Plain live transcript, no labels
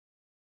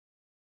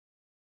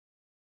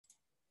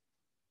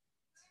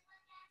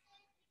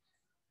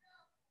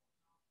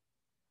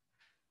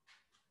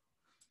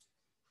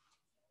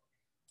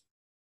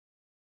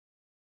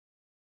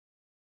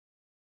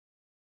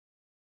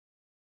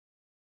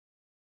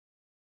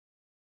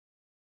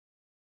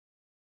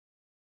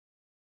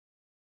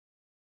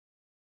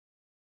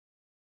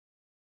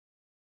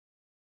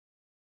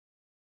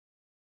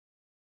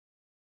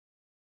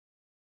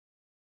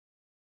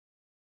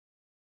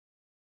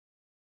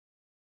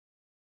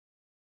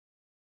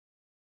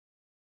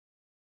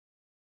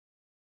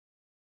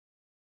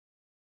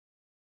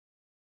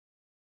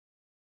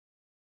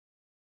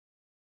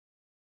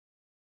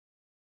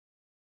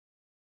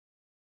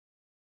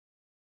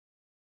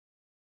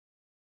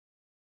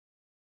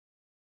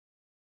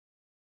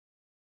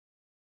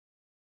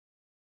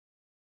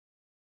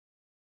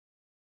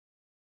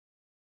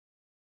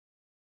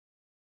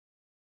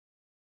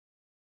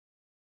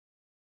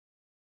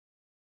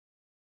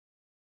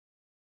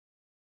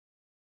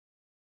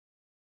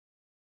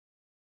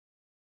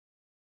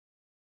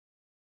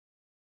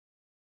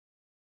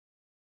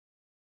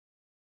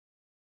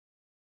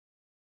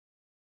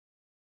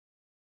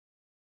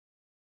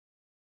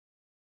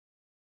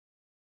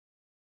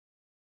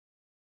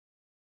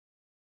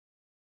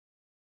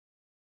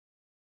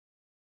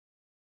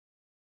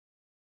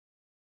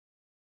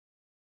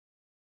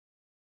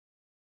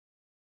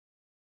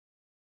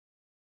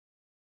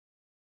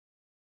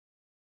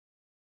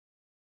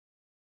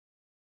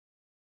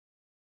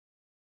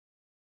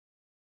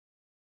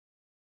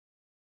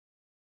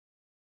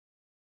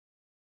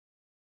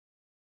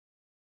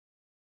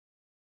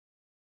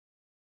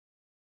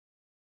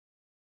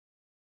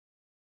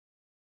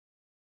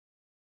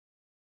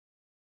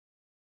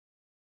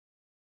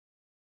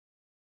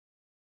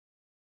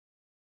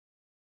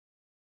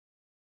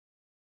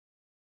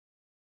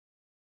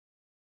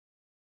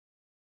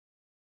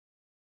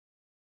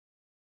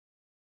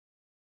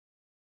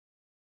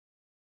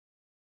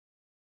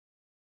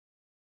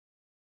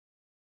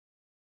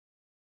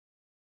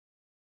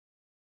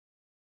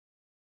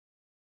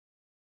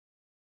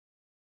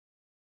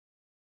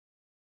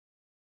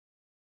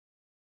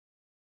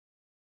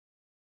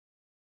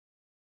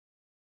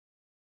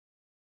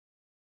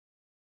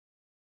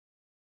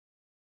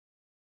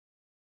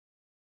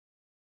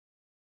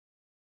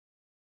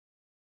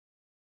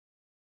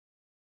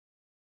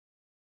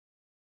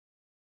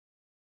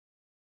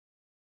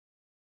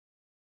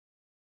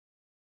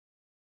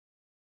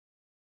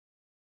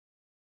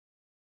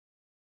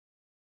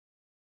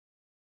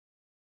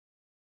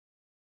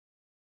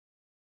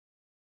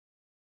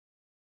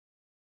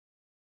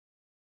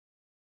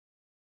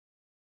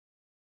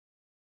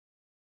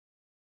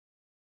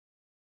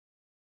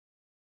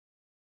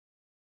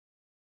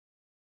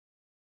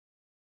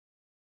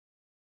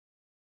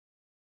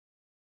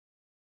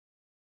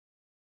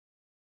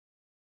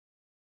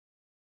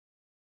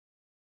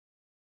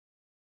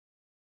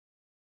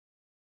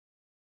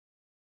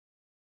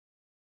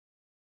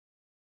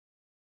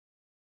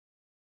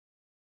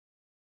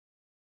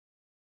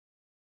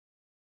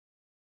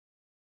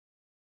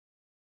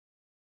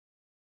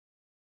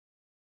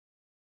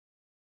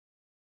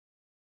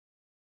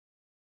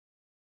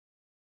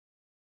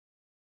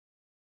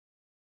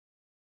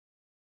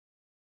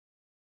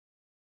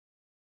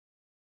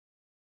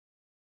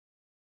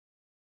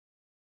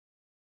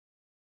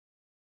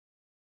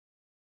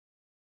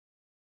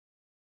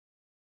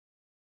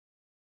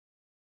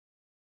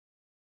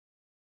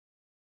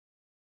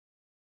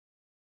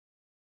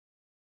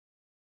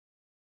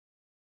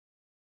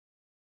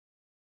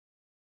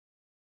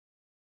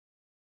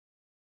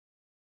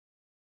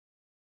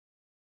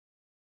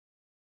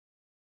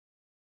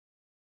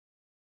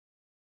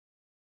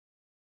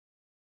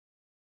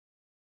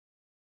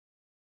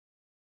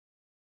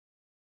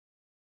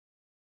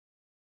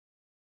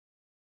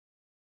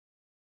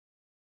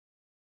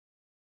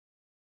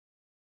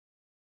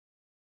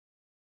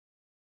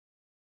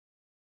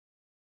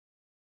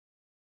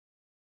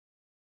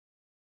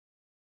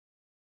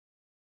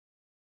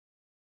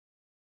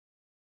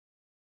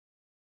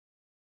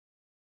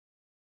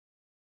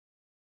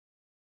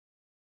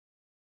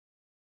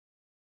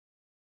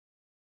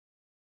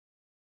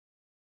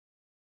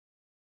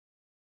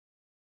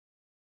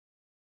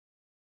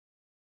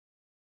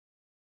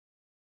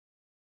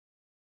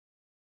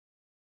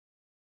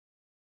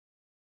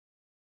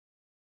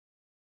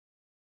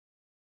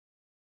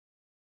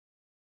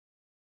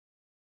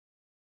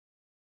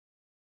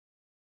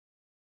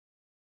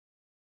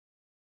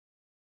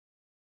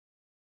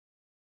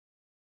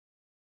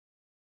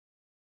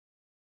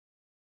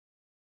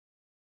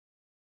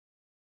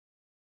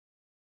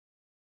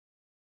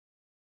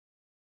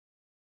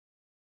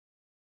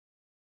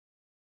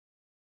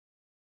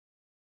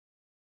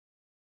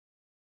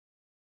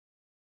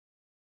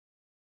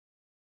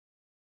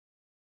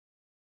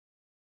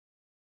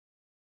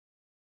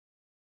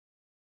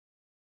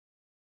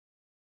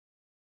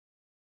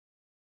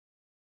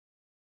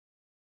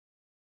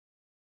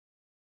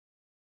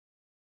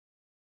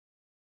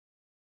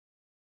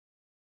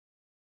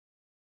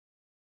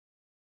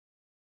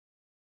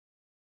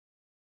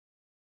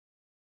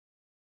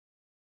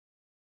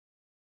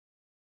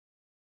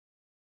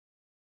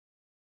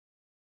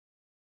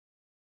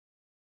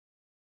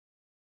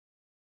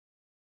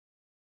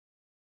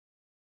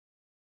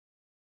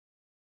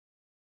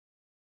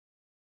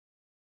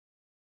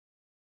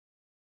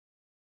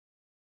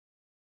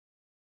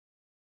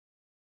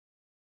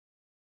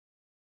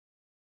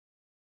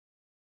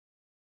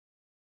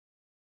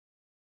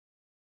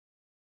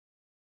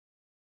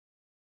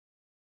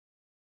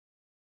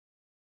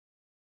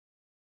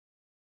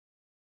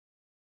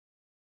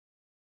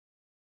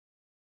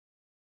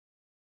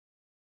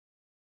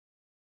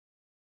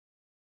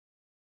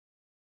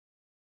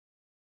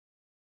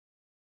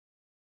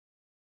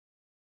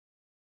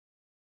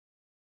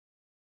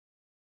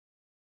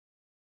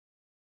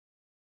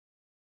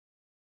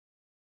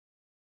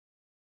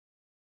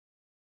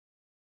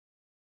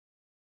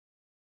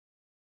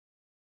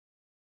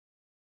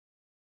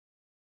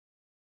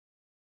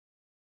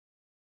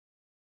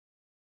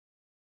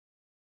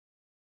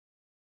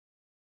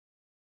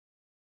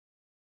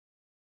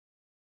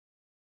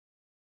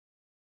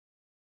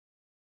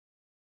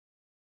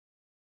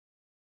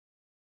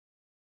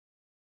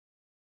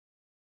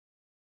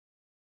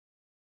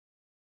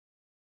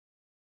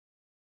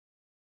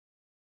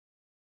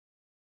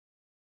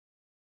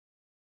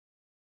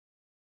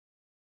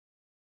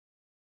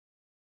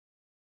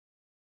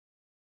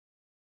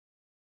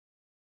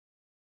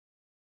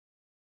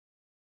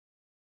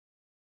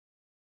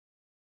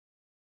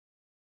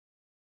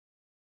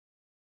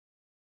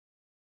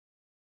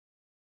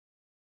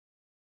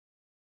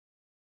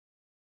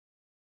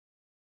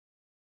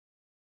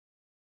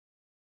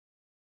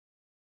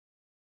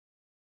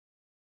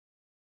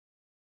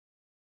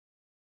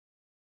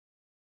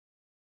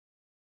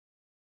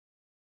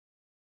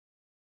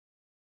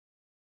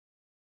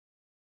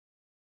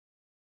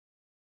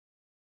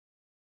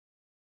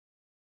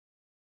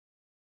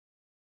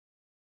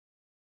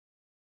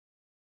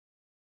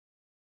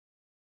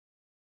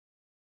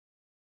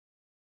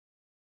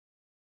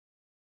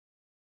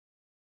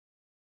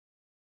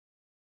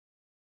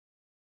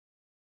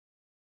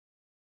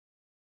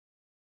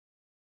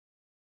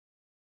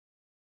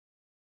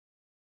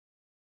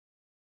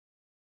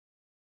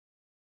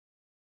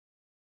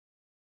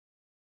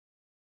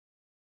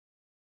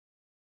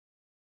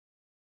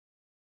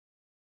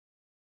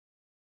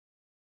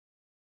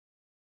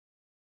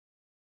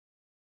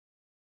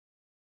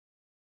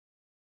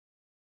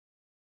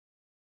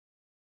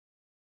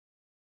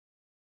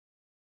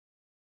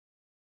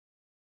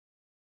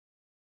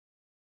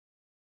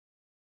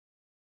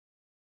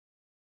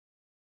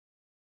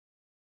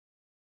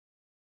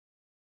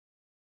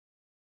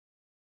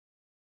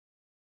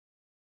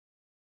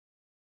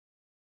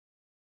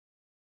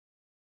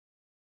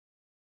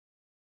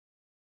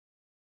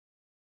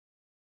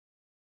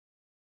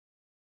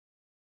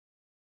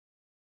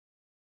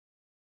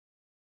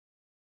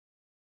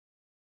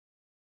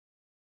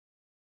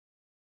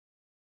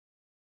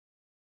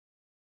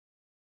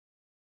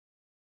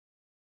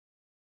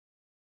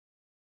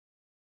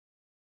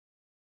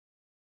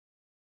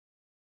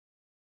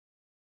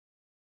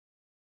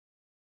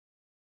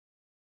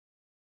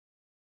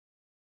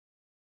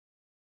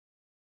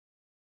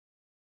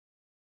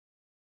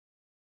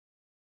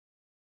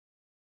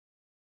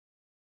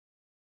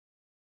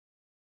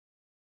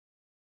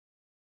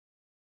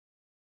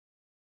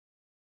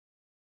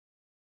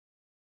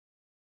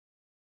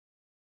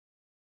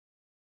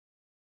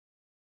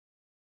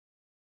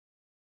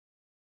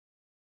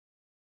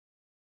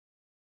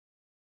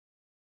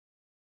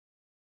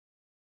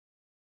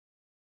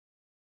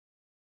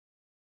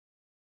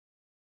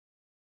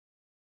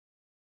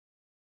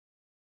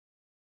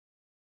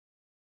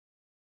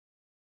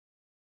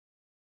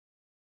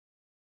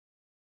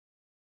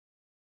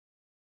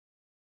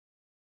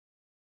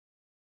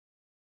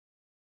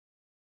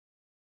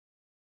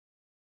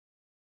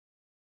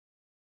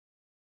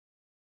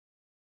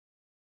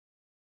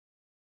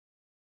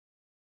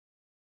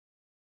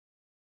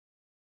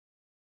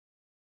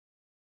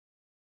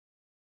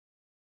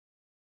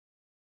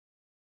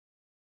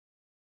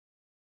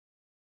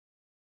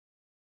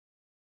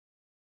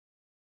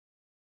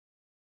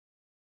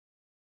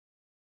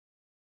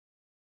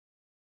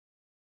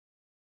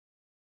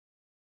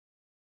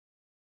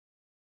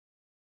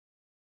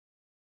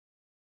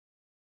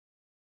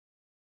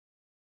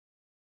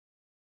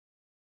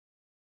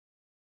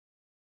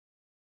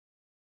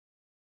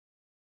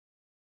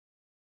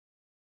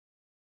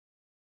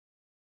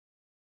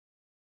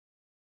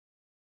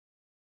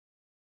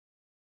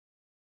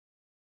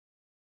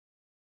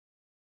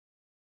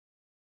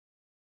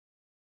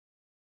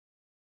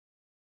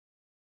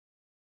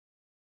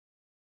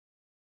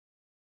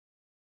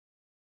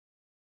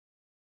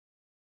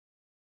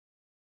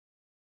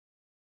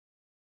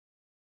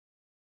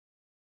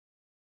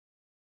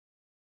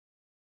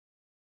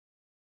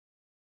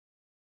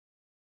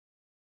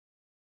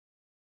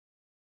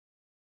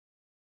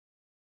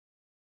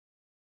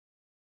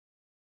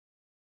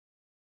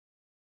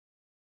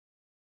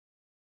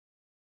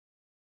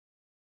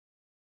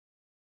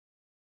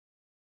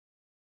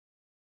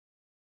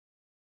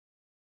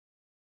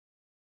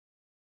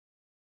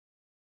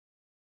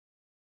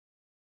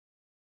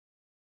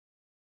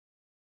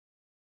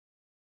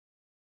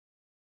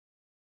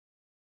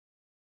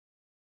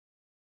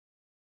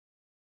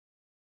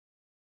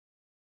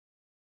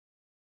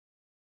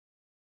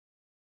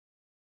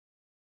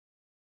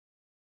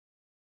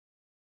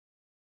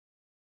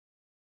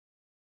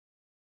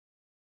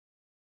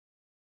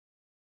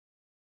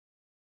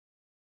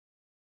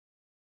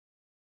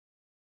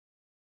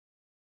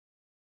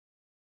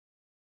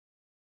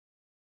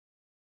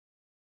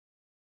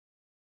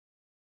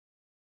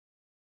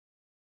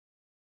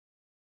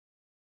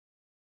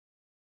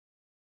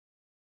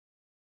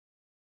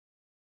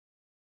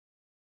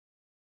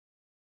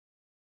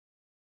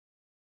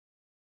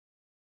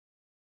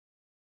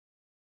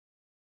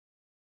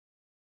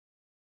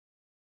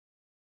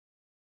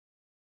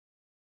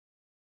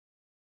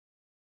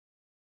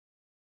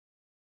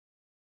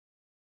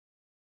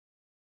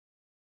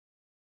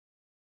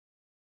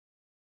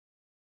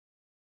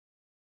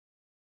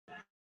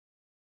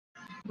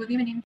Good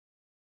evening.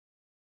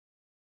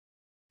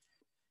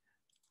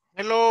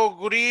 Hello,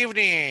 good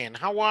evening.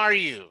 How are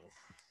you?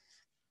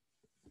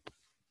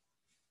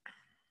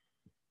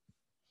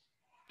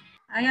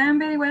 I am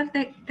very well.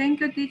 Thank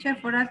you, teacher,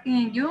 for asking.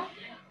 And you?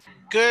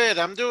 Good,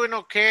 I'm doing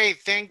okay.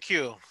 Thank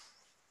you.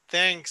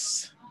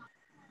 Thanks.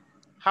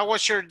 How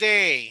was your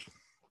day?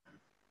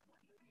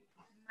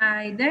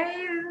 My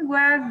day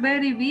was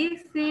very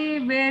busy,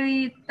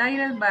 very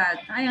tired, but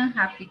I am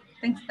happy.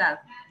 Thanks, God.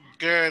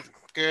 Good,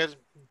 good.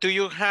 Do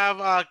you have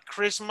a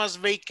Christmas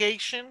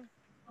vacation?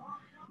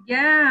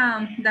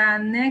 Yeah, the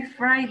next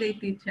Friday,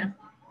 teacher.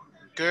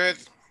 Good,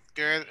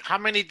 good. How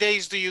many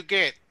days do you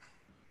get?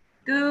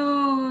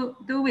 2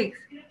 weeks.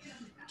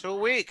 2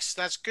 weeks.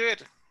 That's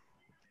good.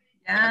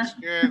 Yeah, That's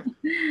good.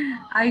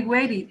 I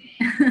waited.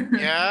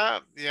 Yeah,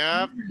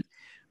 yeah.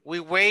 We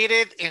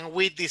waited and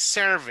we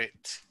deserve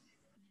it.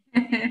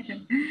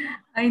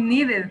 I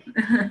needed.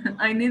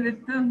 I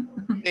needed to.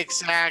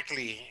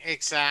 Exactly,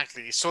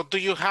 exactly. So do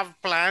you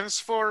have plans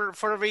for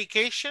a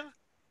vacation?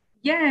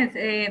 Yes,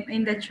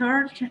 in the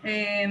church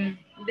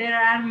there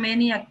are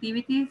many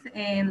activities,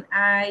 and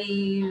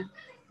I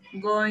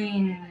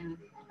going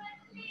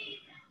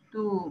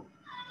to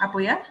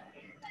apoyar,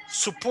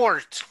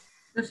 Support.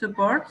 to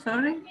support.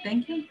 Sorry,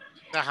 thank you.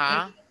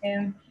 Uh-huh.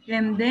 And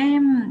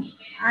then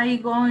I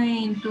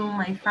going to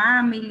my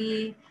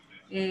family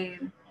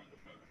uh,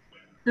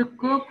 to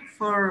cook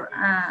for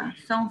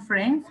some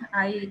friends.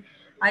 I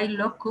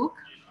love cook.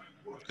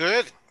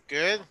 Good,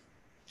 good.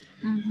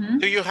 Mm-hmm.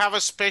 Do you have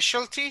a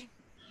specialty?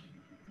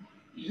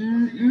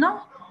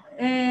 No,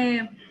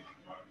 uh,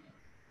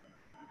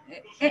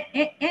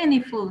 any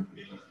food.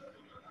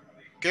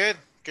 Good,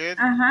 good.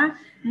 Uh-huh.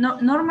 No,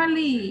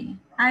 normally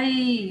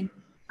I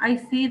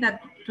see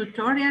that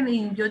tutorial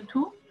in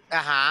YouTube,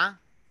 Uh-huh.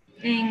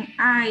 and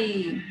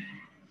I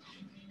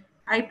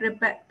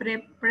prepare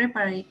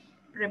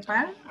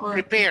or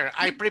Prepare.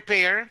 I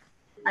prepare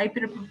I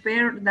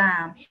prepare the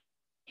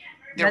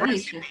the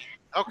dishes. recipe.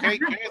 Okay,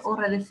 Uh-huh. good.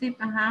 Or a recipe.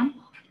 Uh-huh.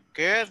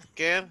 Good,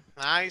 good.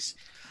 Nice.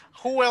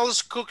 Who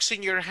else cooks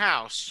in your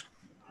house?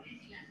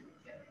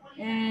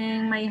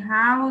 In my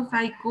house,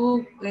 I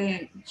cook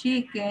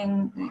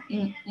chicken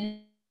in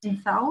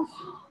sauce,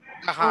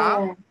 or Uh-huh.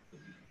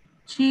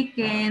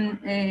 chicken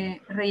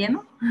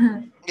relleno,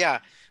 Yeah.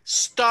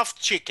 Stuffed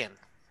chicken.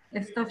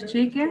 stuffed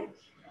chicken,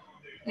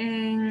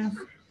 and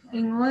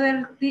in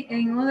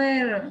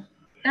other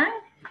time,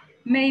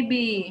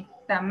 maybe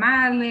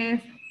tamales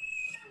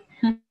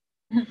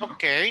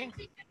Okay.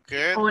 or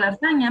Good.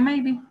 lasagna,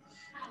 maybe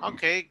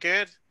Okay,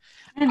 good.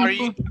 any Are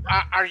you food.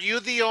 are you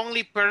the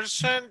only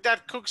person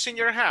that cooks in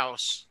your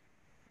house?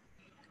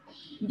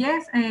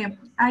 Yes,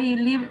 I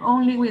live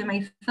only with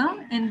my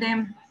son, and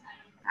then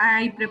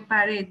I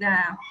prepare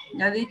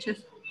the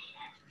dishes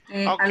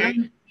Okay.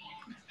 alone.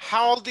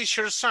 How old is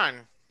your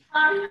son?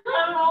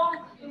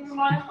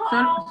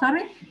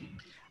 Sorry,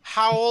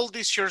 How old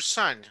is your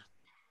son?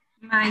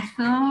 my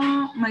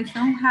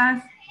son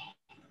has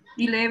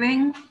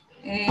 11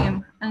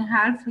 and a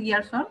half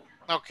years old.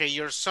 Okay,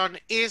 your son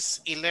is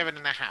 11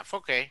 and a half.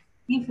 Okay.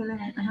 He's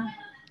 11. Uh-huh.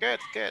 Good,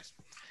 good.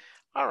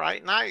 All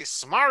right,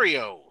 nice.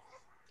 Mario.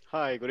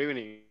 Hi, good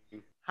evening.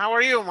 How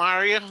are you,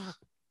 Mario?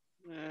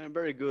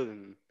 Very good.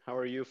 And how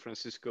are you,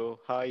 Francisco?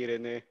 Hi,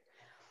 Irene.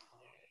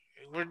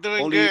 We're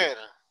doing Only, good.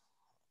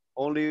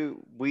 only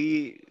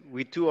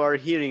we two are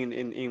here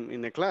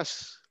in the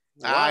class.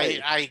 I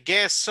Why? I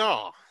guess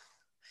so.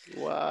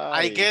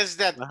 I Why? guess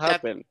that What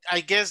that happened?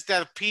 I guess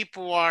that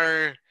people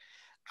are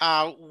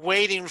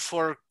waiting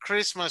for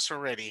Christmas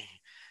already,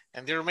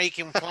 and they're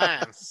making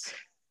plans.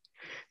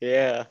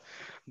 Yeah,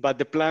 but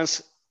the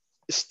plans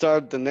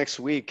start the next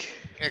week,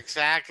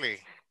 Exactly.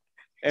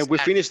 and we Exactly.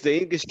 finish the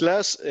English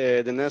class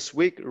the next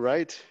week,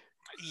 right?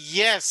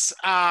 Yes.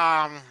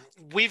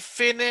 We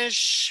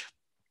finish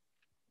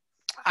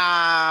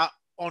uh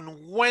on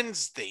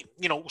Wednesday.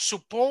 You know,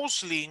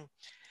 supposedly,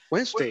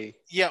 Wednesday.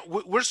 yeah,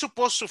 we're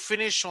supposed to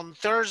finish on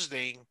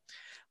Thursday,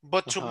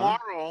 but Uh huh.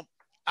 tomorrow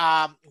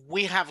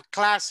we have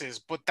classes.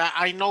 But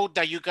I know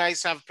that you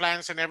guys have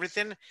plans and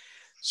everything,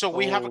 so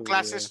we have Oh yeah.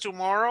 classes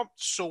tomorrow.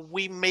 So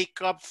we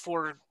make up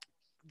for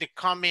the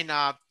coming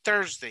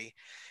Thursday,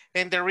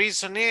 and the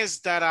reason is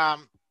that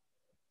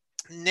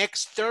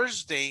next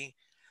Thursday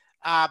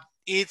uh,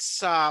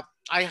 it's I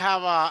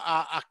have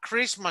a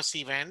Christmas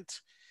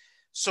event,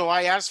 so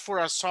I asked for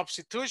a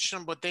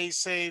substitution, but they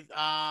said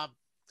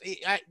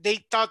they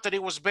thought that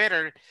it was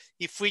better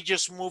if we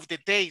just move the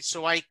date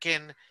so I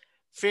can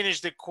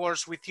finish the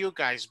course with you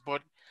guys.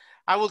 But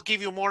I will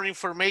give you more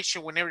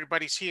information when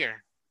everybody's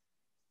here.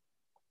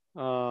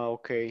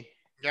 Okay.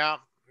 Yeah,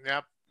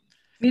 yeah.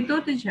 Me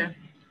too, teacher.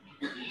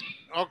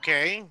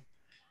 Okay.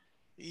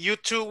 You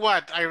too,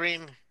 what,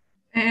 Irene?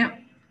 Uh,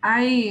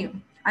 I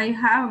I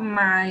have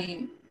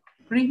my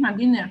Christmas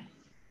dinner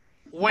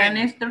the When?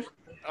 next Thursday.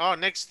 Oh,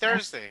 next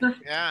Thursday.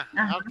 Yeah.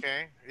 Uh-huh.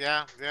 Okay.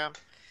 Yeah, yeah.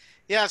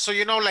 Yeah, so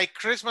you know, like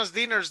Christmas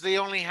dinners, they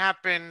only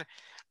happen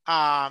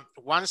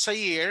once a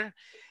year,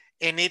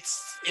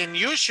 and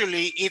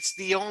usually it's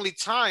the only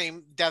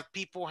time that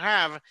people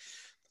have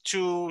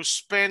to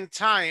spend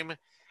time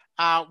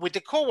with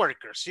the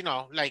coworkers, you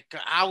know, like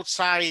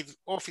outside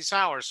office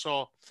hours.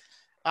 So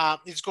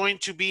it's going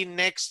to be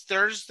next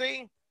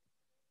Thursday.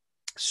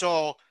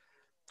 So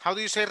how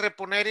do you say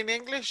reponer in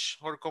English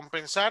or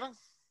compensar?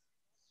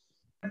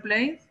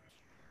 Replace.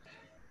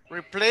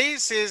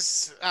 Replace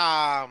is,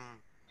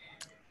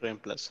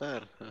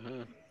 Reemplazar.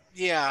 Ajá.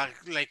 yeah,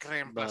 like But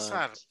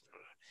reemplazar.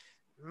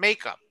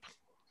 Makeup.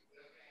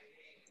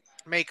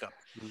 Makeup.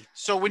 mm,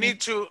 So we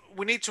need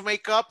to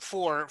make up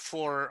for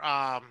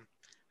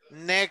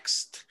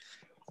next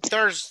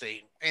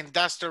Thursday, and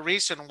that's the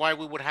reason why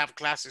we would have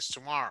classes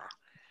tomorrow.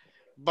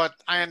 But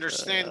I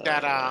understand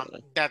that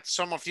that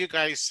some of you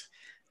guys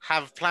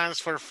have plans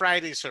for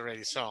Fridays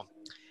already, so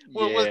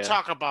we'll yeah.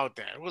 talk about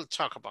that. We'll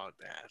talk about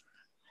that.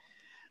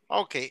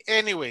 Okay.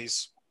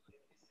 Anyways,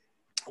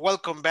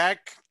 welcome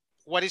back.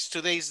 What is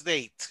today's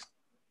date?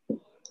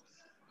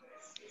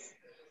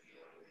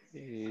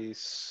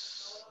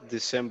 Is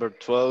December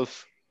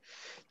 12th,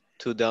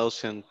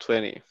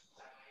 2020.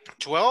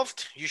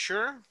 12th? You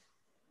sure?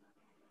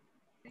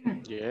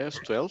 Yes,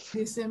 12th.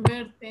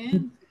 December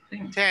 10th.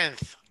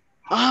 10th.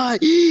 Ah,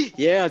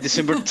 yeah,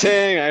 December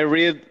 10. I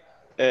read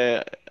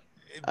al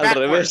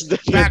revés Backwards. the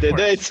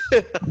Backwards.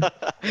 date.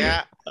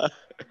 Yeah.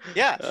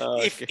 Yeah.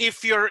 Okay.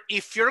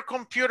 If your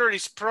computer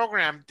is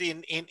programmed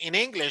in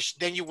English,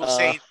 then you will Uh,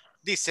 say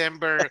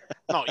December.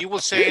 No, you will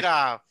say it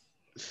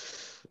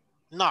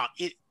no,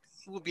 it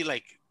would be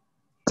like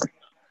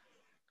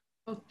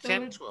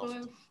 10, October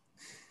 12.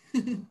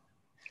 12th.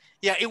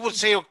 Yeah, it would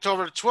say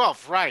October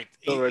 12th, right?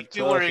 October If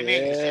you were 12th, in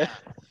English,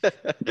 yeah.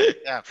 yeah.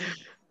 Yeah.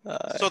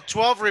 Uh, So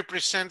 12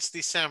 represents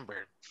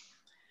December.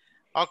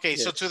 Okay,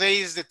 so yes. today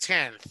is the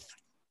 10th.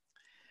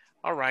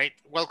 All right,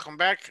 welcome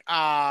back.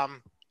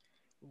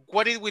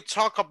 What did we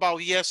talk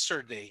about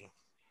yesterday?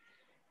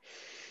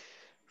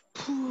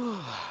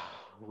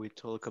 We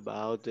talk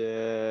about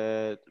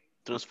the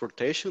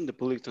transportation, the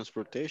public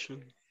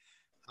transportation.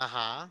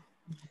 Uh-huh.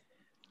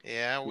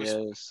 Yeah,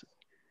 Yes.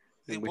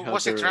 And we have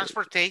was it the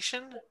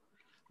transportation?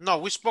 No,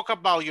 we spoke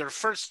about your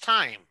first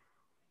time.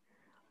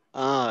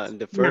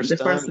 the first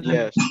time,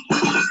 yes.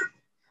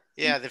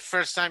 Yeah, the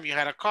first time you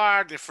had a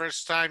car, the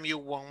first time you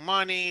won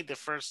money, the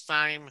first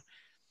time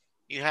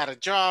you had a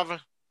job,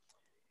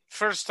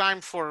 first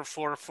time for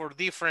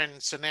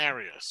different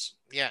scenarios.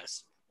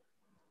 Yes.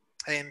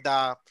 And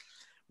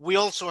we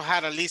also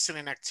had a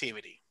listening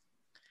activity.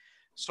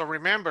 So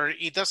remember,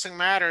 it doesn't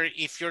matter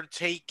if you're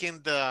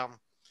taking the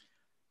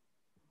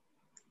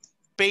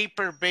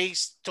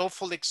paper-based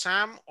TOEFL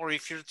exam or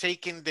if you're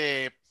taking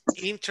the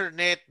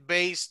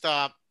internet-based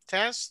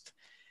test,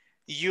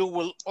 you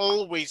will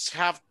always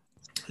have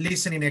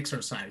listening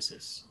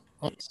exercises.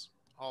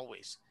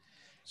 always.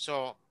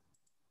 So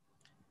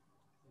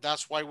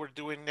that's why we're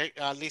doing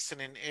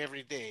listening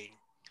every day.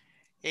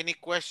 Any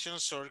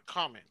questions or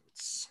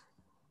comments?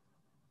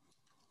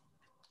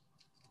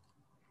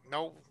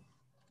 No?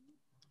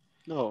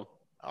 No.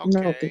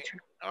 Okay. No, teacher.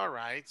 All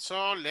right,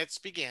 so let's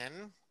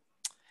begin.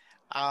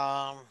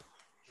 Let's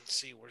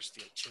see, where's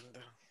the agenda?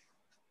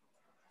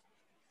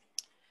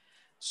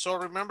 So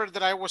remember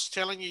that I was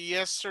telling you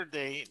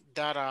yesterday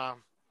that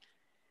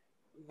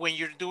when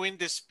you're doing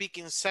the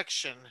speaking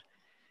section,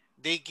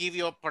 they give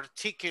you a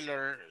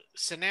particular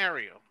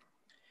scenario.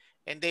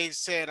 And they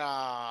said,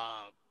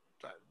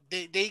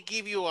 they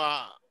give you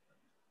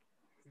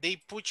they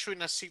put you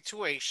in a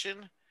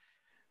situation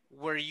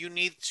where you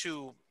need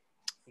to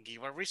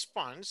give a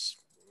response.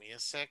 Give me a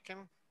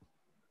second.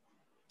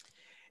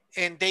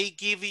 And they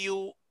give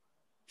you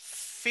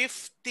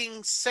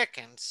 15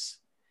 seconds.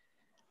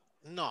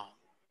 No.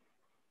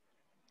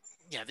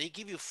 Yeah, they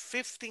give you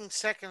 15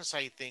 seconds,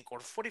 I think, or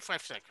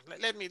 45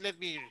 seconds. Let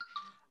me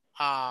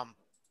um,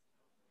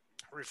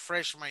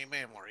 refresh my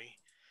memory.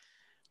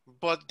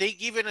 But they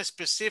give in a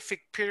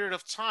specific period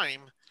of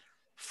time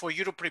for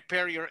you to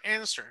prepare your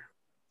answer.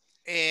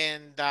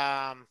 And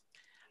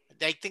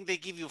I think they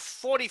give you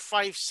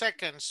 45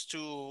 seconds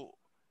to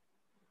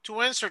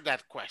answer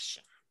that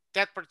question,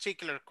 that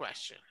particular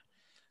question.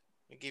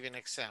 Let me give you an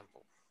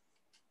example.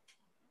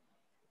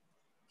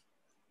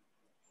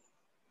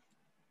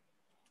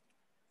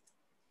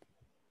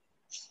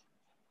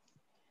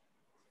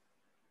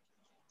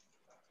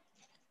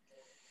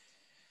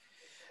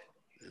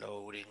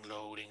 Loading,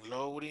 loading,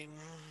 loading.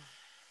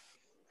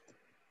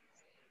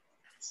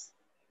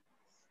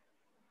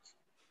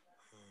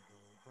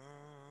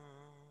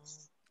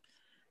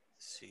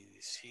 See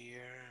this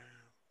here.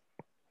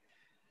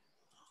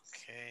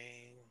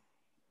 Okay.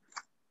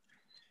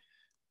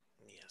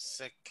 Give me a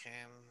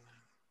second.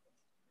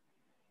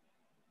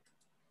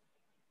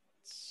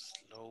 It's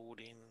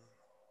loading.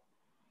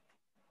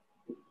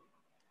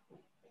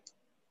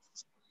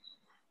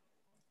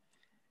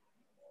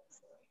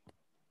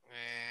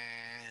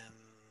 And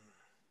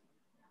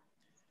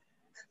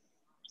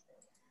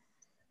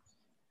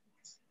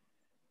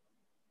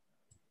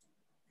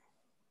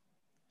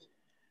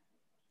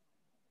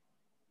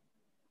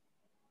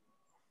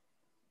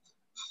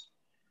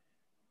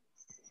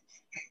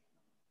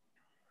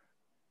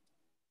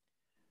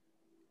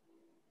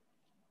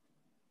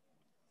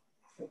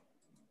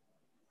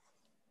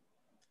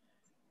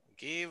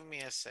Give me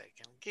a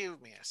second.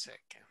 Give me a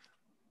second.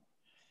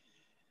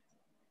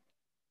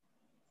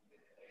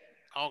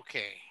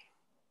 Okay.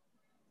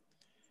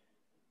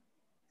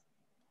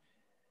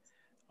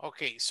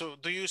 Okay, so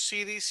do you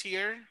see this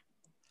here?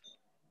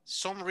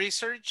 Some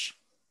research.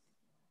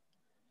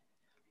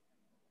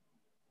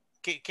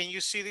 Can you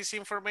see this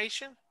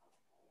information?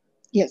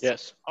 Yes.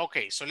 Yes.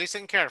 Okay, so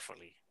listen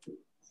carefully.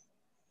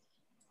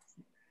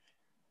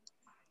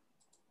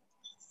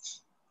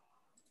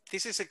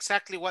 This is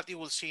exactly what you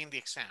will see in the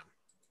exam.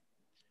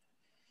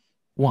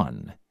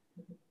 1.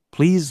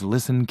 Please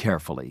listen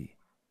carefully.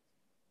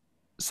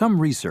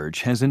 Some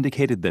research has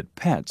indicated that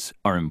pets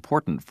are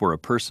important for a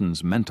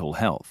person's mental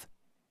health.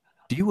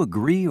 Do you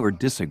agree or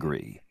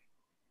disagree?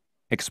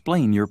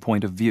 Explain your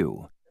point of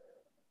view.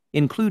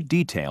 Include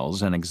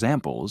details and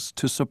examples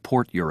to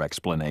support your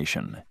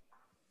explanation.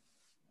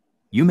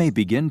 You may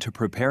begin to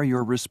prepare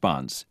your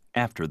response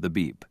after the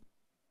beep.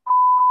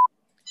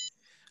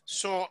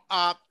 So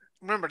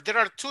remember, there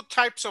are two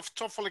types of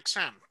TOEFL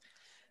exam.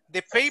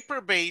 The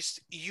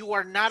paper-based, you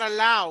are not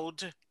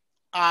allowed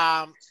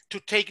to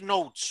take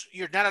notes.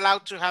 You're not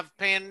allowed to have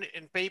pen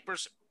and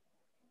papers,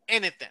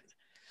 anything.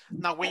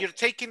 Now, when you're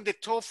taking the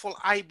TOEFL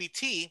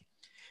IBT,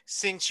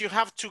 since you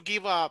have to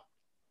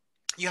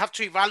you have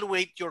to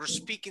evaluate your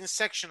speaking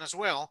section as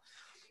well,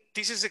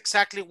 this is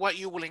exactly what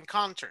you will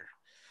encounter.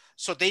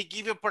 So they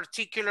give you a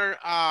particular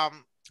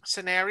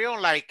scenario,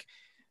 like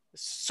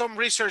some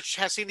research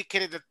has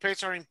indicated that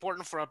pets are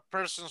important for a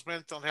person's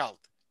mental health.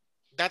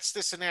 That's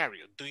the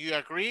scenario. Do you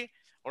agree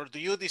or do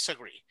you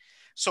disagree?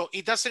 So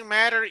it doesn't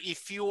matter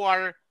if you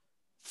are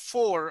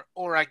for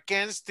or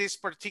against this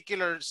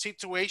particular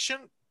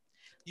situation,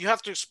 you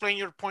have to explain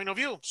your point of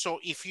view. So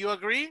if you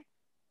agree,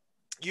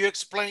 you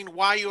explain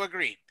why you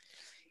agree.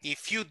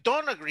 If you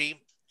don't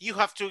agree, you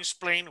have to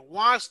explain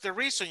what's the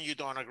reason you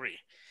don't agree.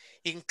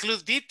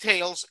 Include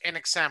details and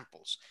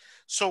examples.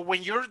 So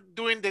when you're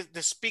doing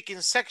the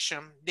speaking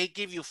section, they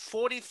give you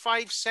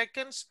 45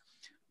 seconds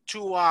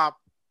to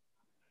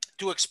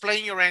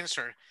explain your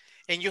answer.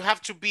 And you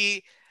have to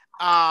be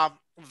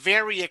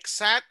very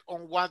exact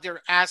on what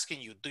they're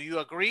asking you. Do you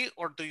agree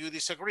or do you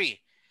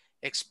disagree?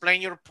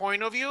 Explain your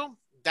point of view.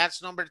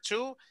 That's number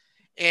 2.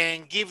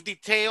 And give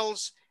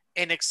details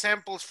and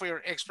examples for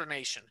your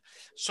explanation.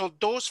 So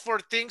those 4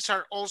 things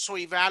are also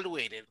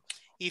evaluated.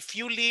 If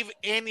you leave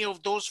any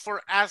of those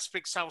 4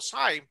 aspects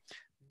outside,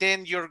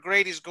 then your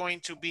grade is going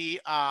to be,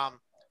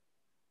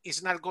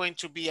 is not going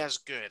to be as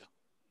good.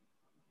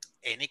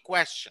 Any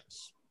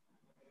questions?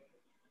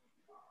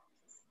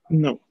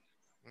 No.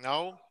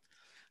 No?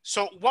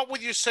 So what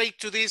would you say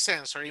to this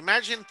answer?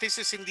 Imagine this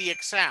is in the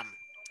exam.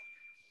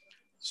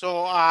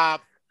 So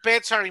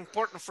pets are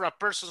important for a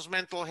person's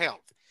mental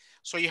health.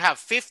 So you have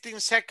 15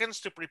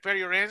 seconds to prepare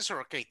your answer.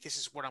 Okay, this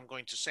is what I'm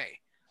going to say.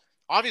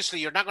 Obviously,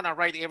 you're not going to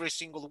write every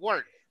single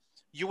word.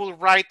 You will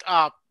write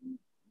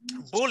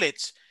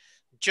bullets.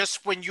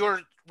 Just when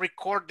you're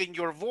recording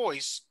your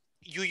voice,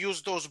 you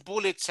use those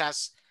bullets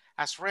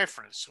as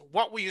reference.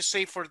 What will you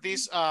say for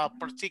this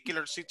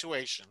particular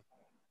situation?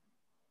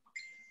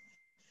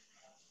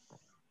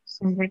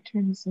 Some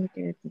returns like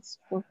it's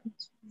important.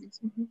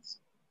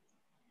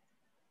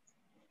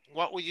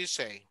 What would you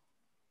say?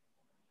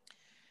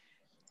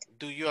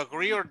 Do you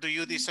agree or do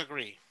you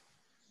disagree?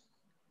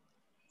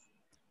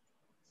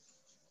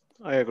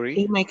 I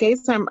agree. In my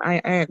case,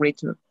 I agree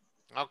too.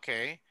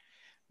 Okay.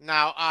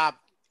 Now,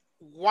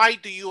 why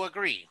do you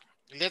agree?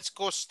 Let's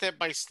go step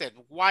by step.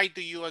 Why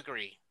do you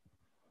agree?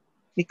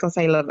 Because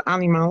I love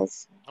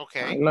animals.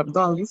 Okay. I love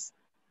dogs.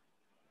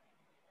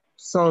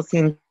 So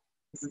since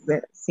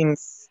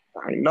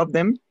I love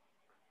them,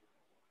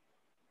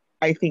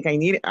 I think I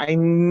need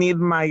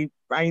my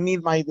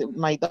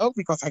dog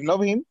because I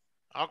love him.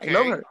 Okay. I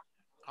love her.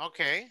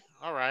 Okay.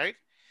 All right.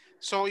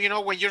 So, you know,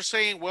 when you're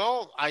saying,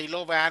 well, I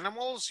love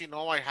animals, you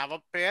know, I have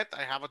a pet,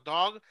 I have a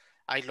dog,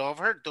 I love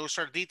her. Those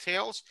are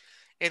details.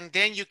 And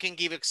then you can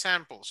give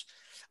examples.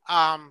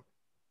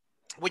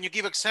 When you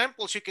give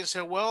examples, you can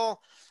say, well,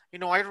 you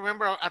know, I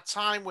remember a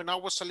time when I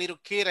was a little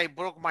kid, I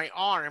broke my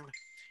arm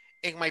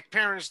and my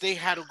parents, they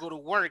had to go to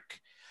work.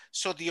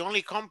 So the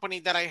only company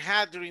that I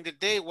had during the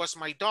day was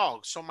my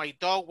dog. So my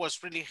dog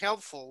was really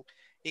helpful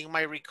in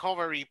my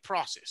recovery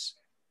process.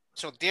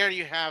 So there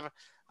you have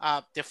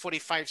the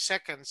 45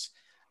 seconds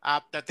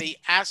that they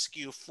ask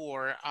you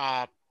for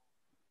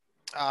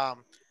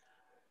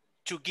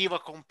to give a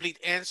complete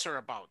answer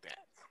about that.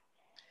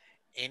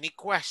 Any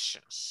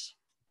questions?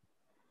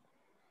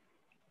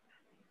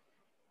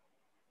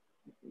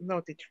 No,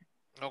 teacher.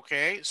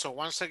 Okay, so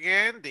once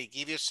again, they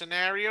give you a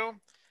scenario.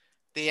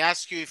 They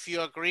ask you if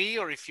you agree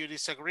or if you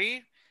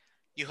disagree.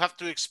 You have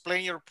to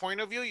explain your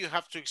point of view. You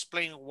have to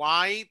explain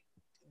why,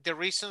 the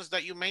reasons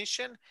that you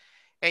mentioned,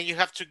 and you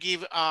have to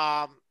give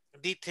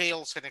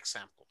details and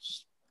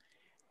examples.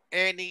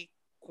 Any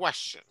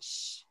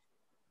questions?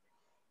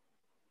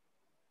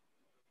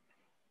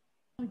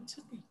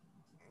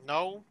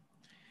 No?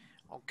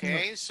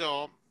 Okay,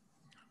 so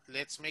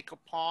let's make a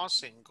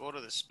pause and go to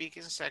the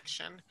speaking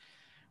section.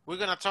 We're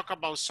going to talk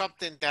about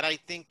something that I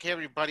think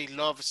everybody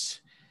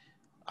loves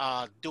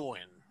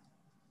doing?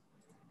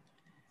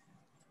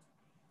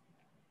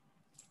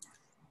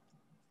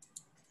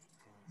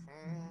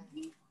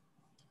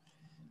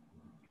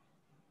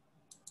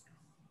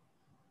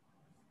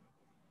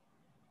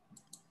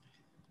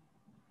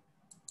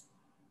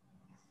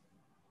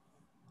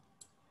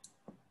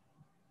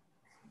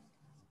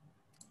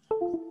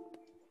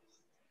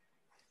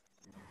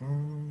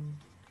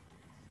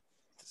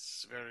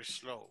 It's very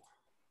slow.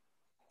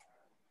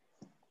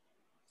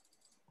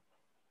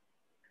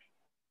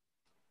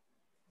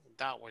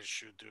 That one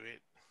should do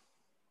it.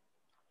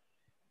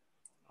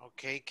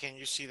 Okay, can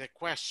you see the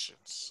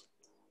questions?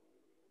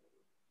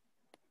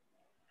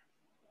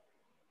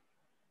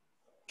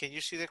 Can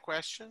you see the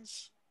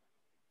questions?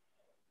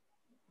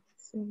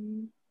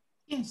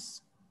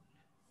 Yes.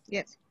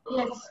 Yes.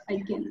 Yes, I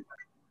can.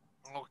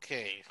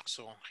 Okay,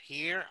 so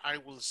here I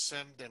will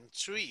send them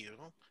to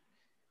you.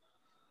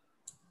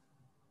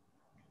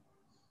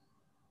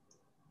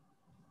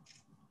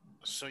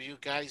 So you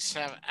guys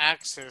have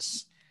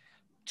access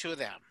to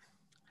them.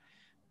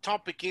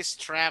 Topic is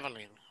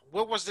traveling.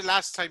 When was the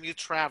last time you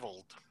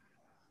traveled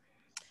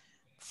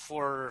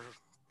for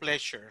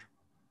pleasure?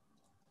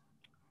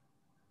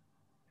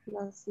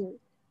 Last year.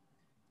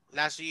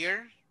 Last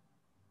year?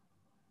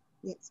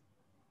 Yes.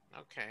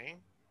 Okay.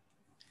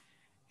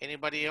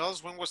 Anybody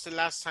else? When was the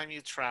last time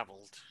you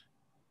traveled?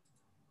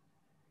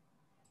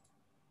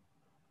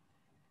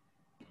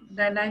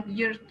 The last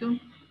year too.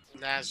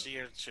 Last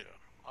year too.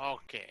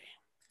 Okay.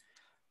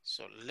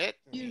 So let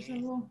Years me,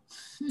 ago.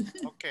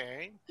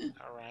 okay,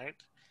 all right.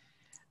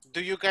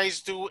 Do you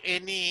guys do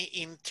any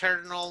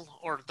internal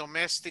or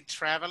domestic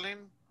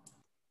traveling?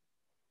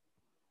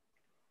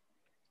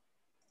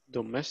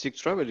 Domestic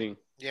traveling.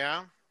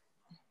 Yeah.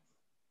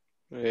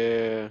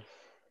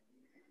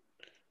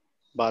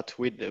 But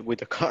with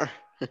the car,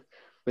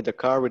 with the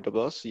car, with the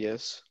bus,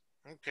 yes.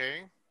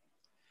 Okay.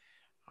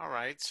 All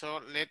right.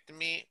 So let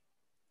me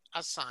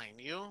assign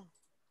you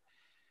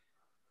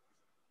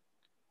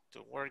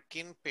to work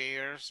in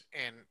pairs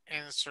and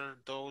answer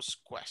those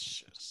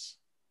questions.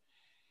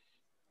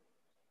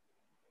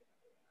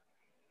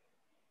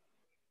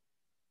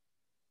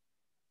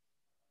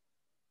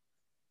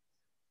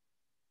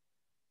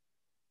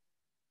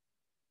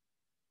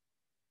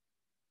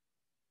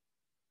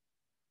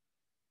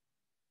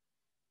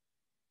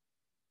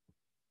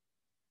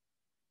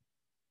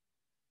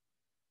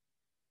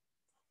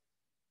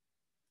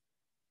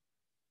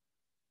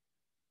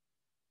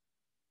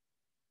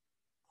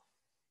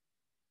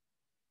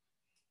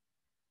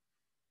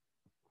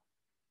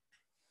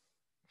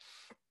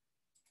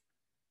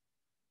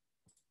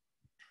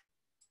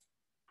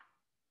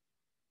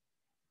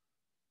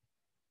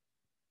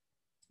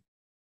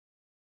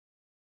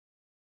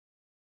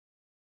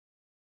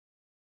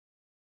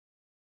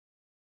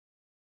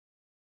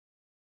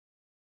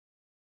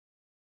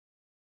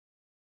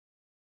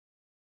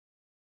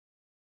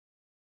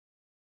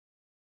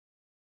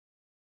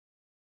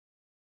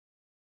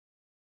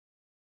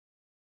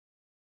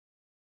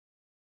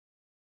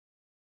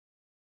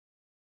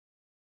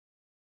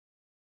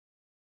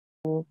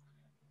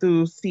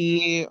 To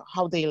see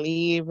how they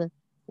live,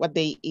 what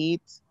they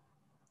eat.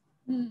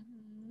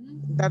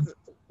 Mhm.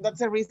 That's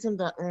the reason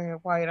that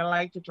why I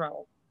like to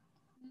travel.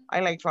 I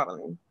like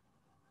traveling.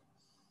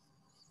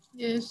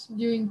 Yes,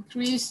 you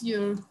increase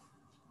your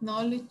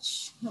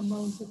knowledge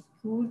about the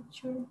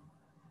culture.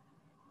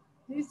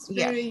 It's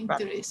Yes, very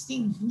but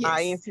interesting.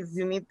 I Yes. insist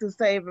you need to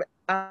save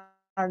a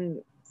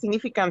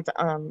significant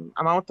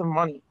amount of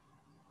money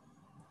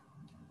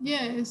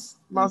Yes.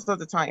 most of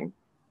the time.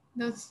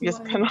 That's You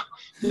why. spend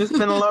you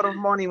spend a lot of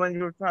money when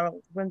you're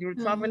traveling. When you're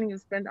Uh-huh. traveling, you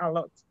spend a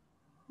lot.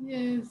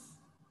 Yes.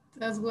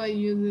 That's why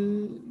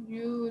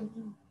you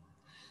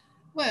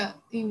well,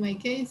 in my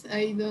case,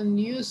 I don't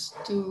use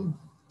to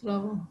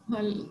travel.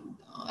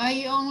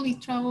 I only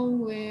travel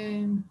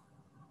when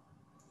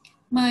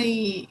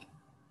my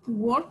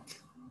work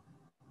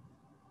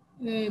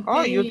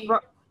Oh, you pay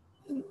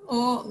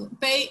or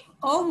pay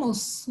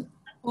almost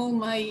all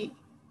my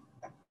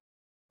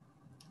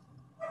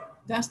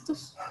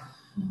gastos.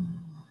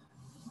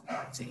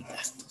 Say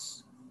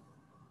gastos.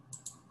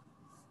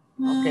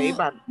 okay,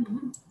 but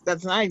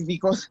that's nice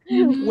because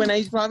when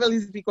I travel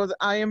is because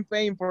I am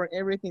paying for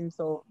everything.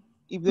 So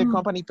if the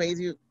company pays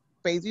you,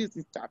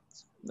 it's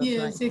tax. That's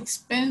yes, nice.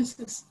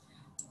 expenses.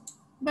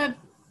 But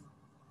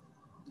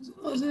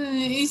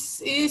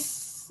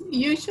it's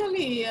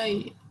usually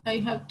I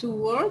have to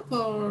work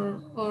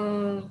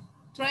or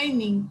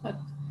training, but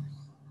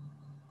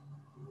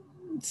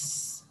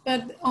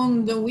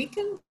on the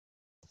weekend.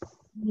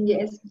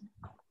 Yes,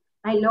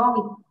 I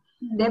love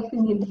it,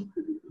 definitely.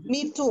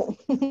 Me too.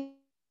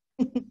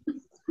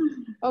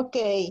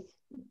 Okay.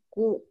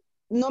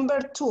 Number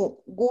 2,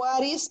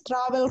 what is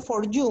travel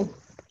for you?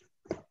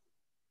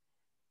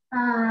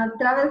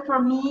 Travel for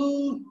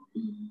me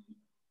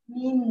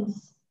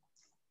means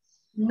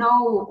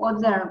know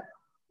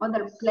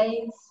other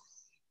place,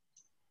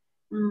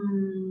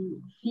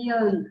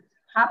 feel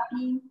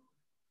happy,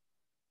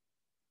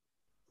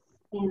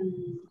 and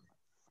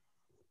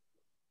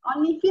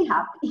only feel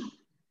happy.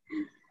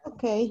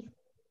 Okay.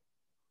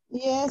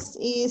 Yes,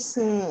 is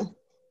no,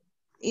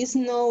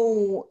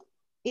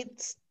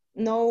 it's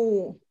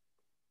no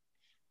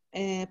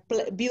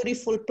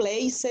beautiful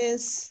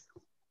places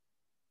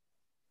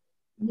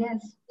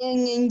Yes,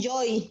 and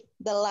enjoy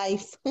the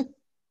life.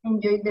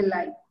 enjoy the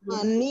life.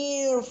 Yes.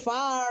 Near,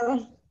 far,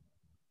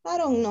 I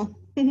don't know.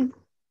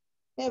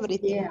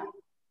 Everything. Yeah.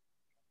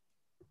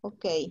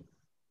 Okay.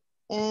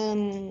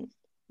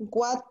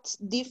 What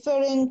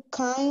different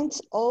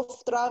kinds of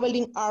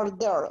traveling are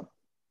there?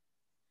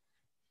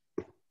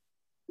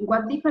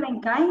 What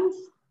different kinds?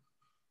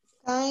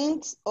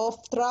 Kinds of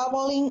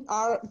traveling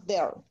are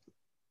there?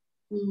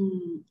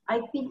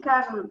 I think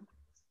are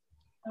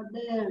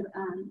there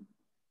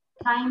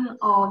kind of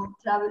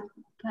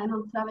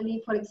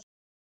traveling, for example,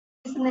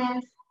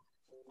 business,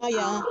 Oh,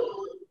 yeah.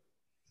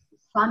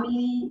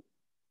 family,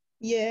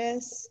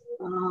 Yes.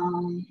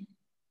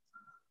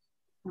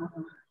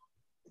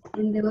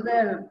 and the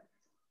other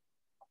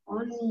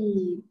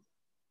only,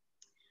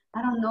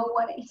 I don't know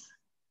what is.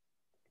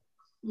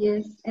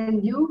 Yes,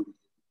 and you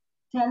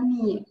tell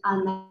me,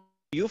 Anna.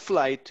 You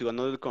fly to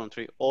another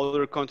country,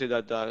 other country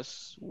that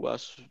does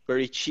was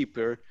very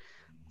cheaper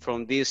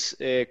from this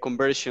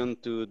conversion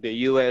to the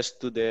US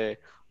to the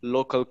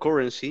local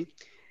currency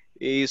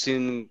is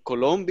in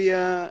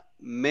Colombia,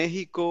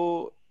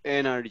 Mexico,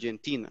 and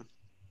Argentina.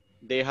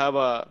 They have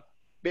a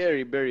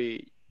very,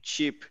 very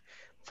cheap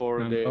for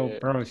And low the,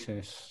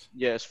 prices.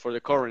 yes, for the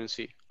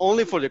currency.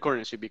 Only for the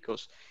currency,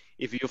 because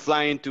if you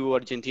fly into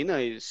Argentina,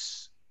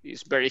 is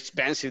very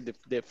expensive.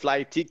 The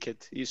flight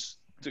ticket is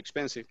too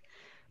expensive.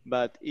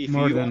 But if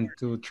More you are, than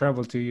to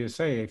travel to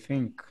USA, I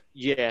think.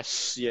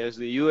 yes, yes,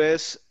 the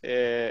US,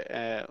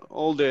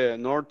 all the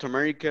North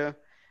America,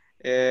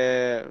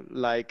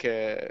 like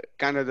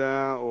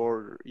Canada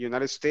or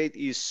United States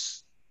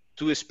is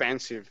too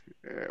expensive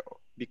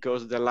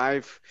because the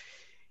life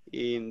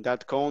in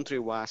that country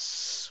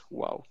was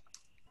wow.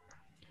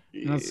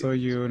 Also,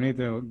 you need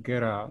to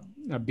get a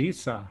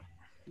visa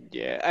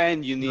Yeah,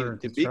 and you in order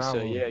need the to visa.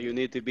 travel. Yeah, you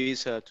need the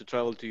visa to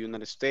travel to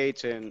United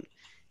States and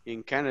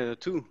in Canada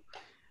too.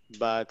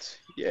 But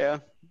yeah,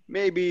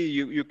 maybe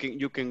you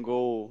can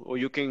go or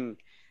you can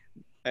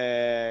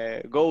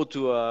go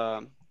to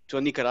a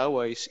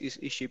Nicaragua is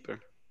cheaper.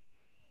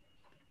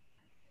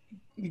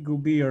 It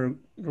could be a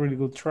really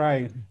good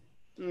try,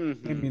 Hmm.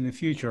 maybe in the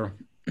future.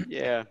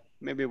 Yeah,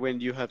 maybe when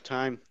you have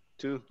time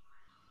too.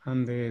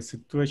 And the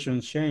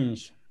situation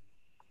change.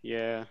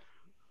 Yeah,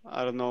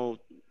 I don't know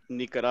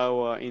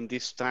Nicaragua in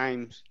these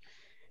times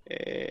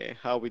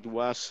how it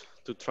was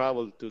to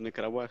travel to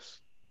Nicaragua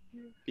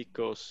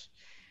because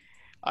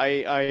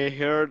I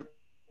heard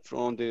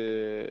from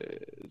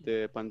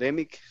the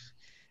pandemic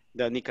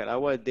that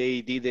Nicaragua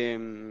they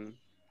didn't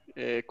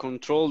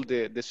control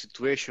the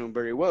situation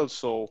very well.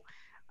 So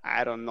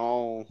I don't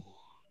know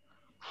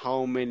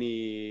how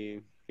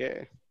many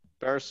yeah,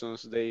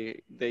 persons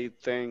they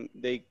think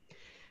they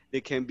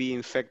can be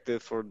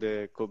infected for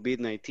the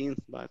COVID-19,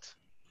 but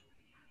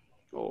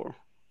or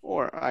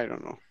or I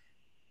don't know.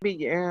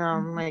 Big,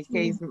 my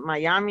case,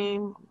 Miami.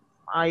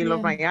 I love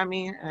Yeah.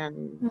 Miami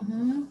and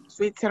Uh-huh.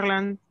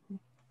 Switzerland.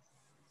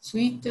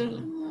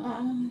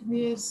 Switzerland.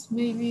 Yes,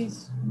 maybe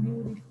it's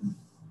beautiful.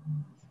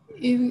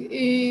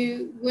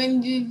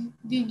 When did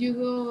you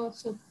go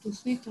to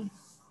Switzerland?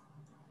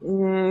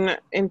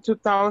 In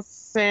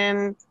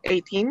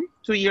 2018,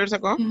 2 years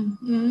ago.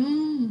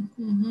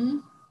 Mm-hmm.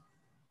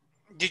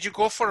 Did you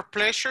go for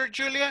pleasure,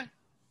 Julia,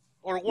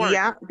 or work?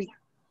 Yeah.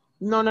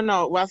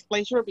 No. It was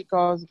pleasure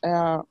because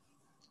I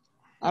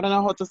don't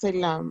know how to say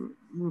la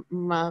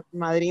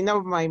madrina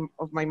of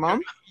my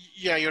mom.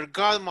 Yeah, your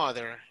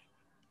godmother.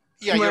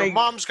 Yeah, your My,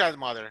 mom's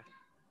godmother.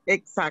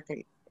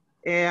 exactly.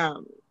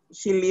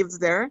 She lives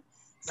there.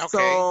 Okay.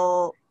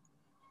 So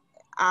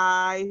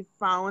I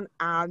found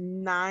a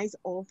nice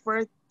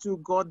offer to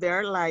go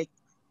there. Like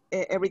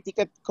every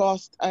ticket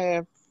cost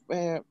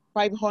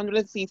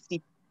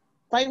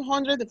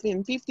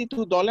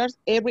 $552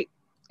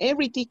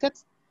 every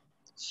ticket.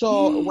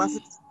 So was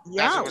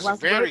That was was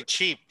very very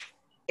cheap.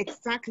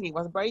 exactly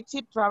was very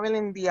cheap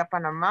traveling via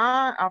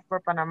Panama, after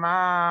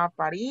Panama,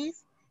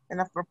 Paris, and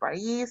after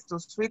Paris to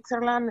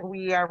Switzerland.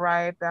 We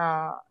arrived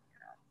to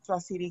a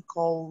city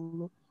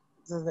called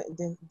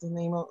the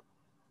name of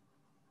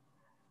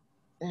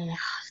uh,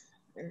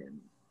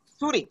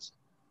 Zurich.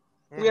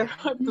 We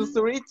arrived to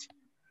Zurich,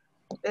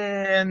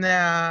 and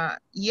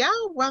yeah,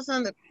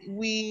 wasn't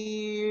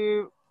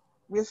we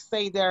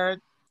stayed there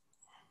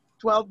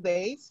 12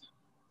 days.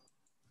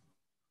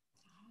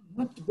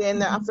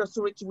 Then after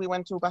Zurich, we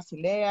went to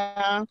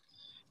Basilea.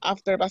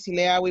 After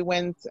Basilea, we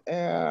went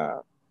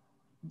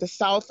the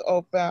south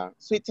of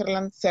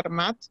Switzerland,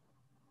 Zermatt.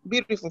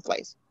 Beautiful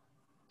place,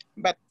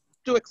 but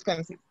too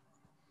expensive.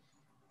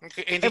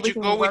 Okay. And did you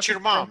Everything go with was your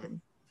mom? expensive.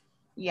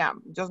 Yeah,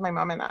 just my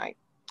mom and I.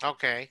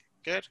 Okay.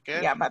 Good.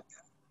 Yeah, but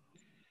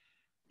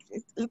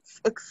it's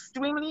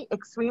extremely,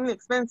 extremely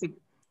expensive.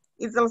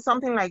 It's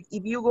something like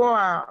if you go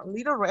a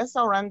little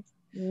restaurant,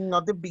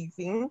 not the big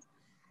thing.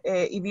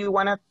 If you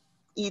want to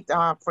eat,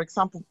 for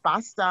example,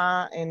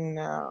 pasta and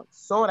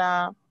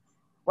soda,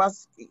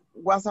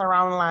 was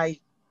around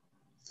like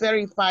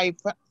 35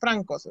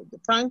 francos. The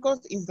francos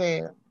is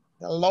the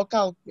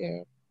local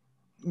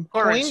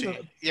Currency, coin,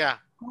 yeah.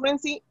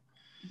 currency,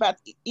 but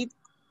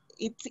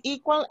it's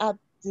equal at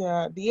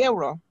the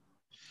euro.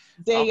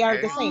 They are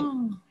the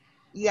same.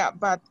 Yeah,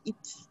 but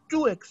it's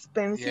too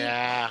expensive.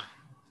 Yeah.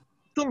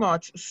 Too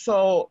much.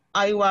 So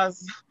I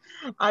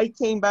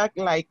came back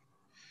like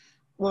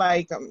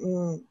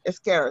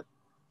scared.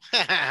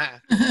 Yeah.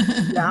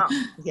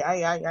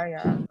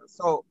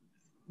 So,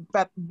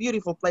 but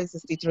beautiful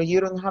places, teacher.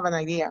 You don't have an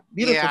idea.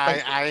 Beautiful Yeah,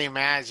 places. I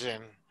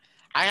imagine.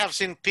 I have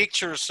seen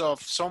pictures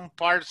of some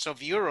parts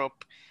of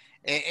Europe,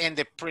 and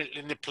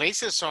the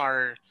places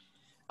are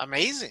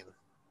amazing.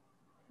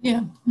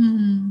 Yeah.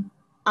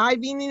 I've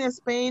been in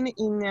Spain,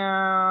 in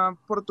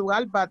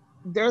Portugal, but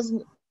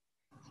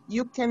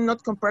you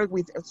cannot compare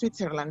with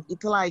Switzerland.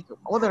 It's like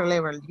other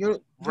level. You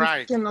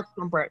cannot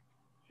compare.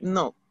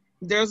 No,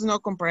 there's no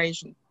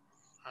comparison.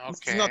 Okay.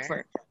 It's not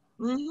fair.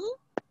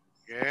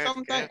 Good,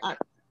 Sometimes good.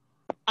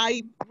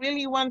 I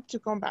really want to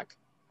come back.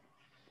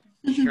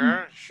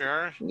 Sure.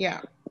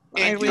 Yeah,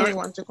 And I really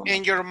want to come back.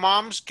 And your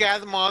mom's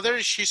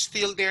godmother, she's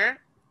still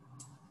there?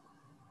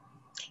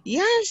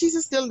 Yeah,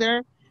 she's still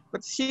there,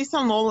 but she's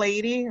an old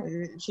lady.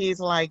 She's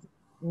like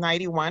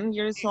 91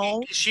 years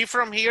old. Is she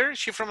from here? Is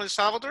she from El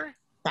Salvador?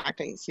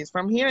 Exactly. She's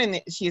from here,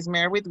 and she's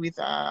married with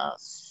a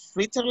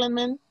Switzerland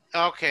man.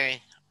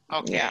 Okay.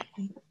 Yeah.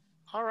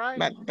 All right.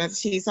 But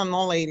she's an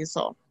old lady,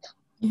 so.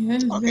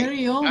 Yes,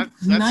 very old.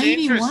 That's 91.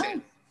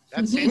 interesting.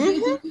 That's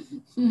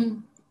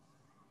interesting.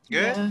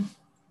 Good. Yeah.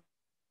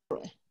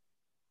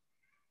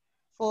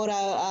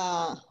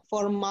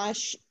 For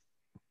much,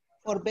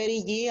 for very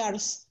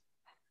years,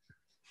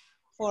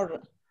 for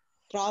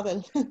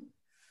travel.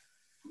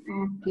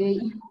 Okay.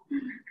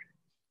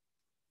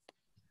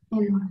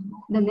 And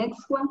the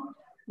next one?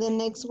 The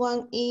next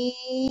one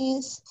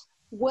is,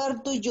 where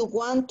do you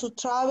want to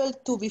travel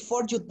to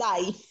before you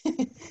die?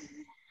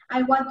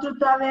 I want to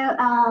travel,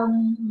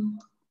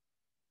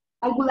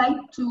 I would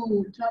like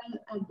to travel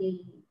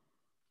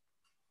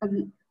at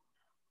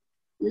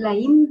La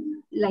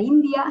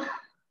India.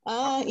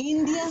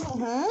 India,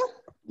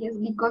 Yes,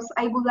 because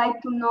I would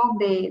like to know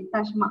the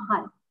Taj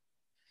Mahal.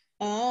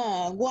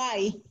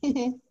 Why?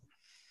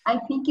 I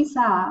think it's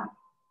a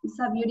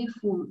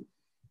beautiful,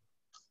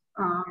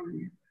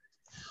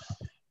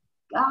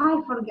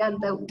 I forgot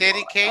the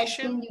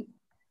dedication.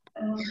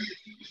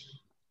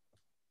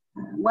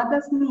 What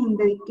does mean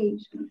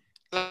dedication?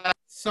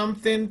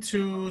 Something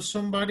to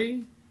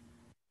somebody?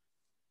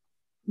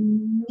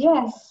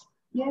 Yes,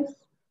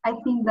 I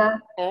think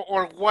that.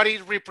 Or what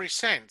it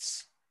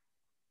represents.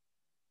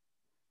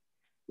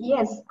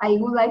 Yes, I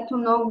would like to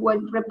know what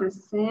it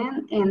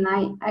represents, and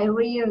I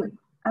read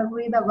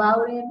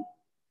about it,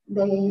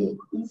 the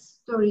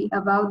history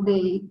about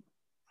the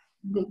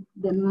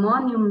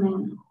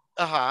monument.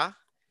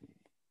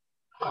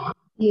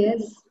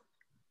 Yes,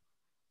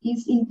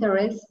 it's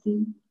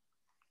interesting.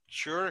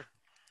 Sure.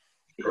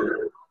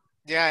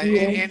 Yeah,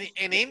 Yes.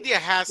 and India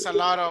has a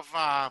lot of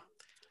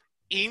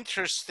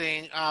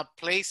interesting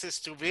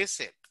places to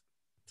visit.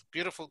 It's a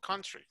beautiful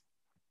country.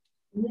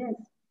 Yes,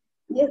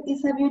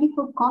 it's a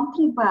beautiful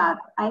country, but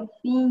I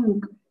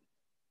think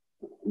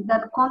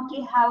that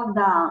country have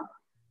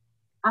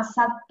a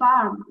sad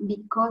part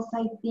because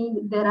I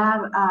think there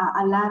are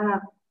a lot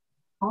of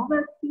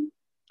poverty.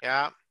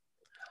 Yeah.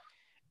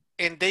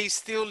 And they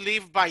still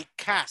live by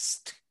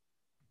caste.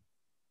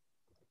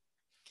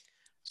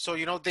 So,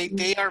 you know,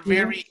 they are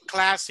very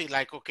classy,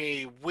 like,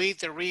 okay, we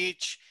the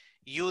rich,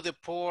 you the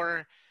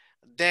poor,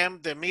 them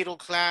the middle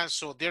class.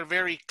 So they're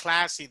very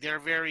classy. They're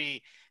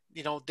very,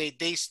 you know,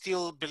 they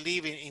still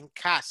believe in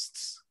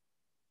castes.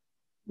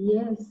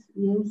 Yes.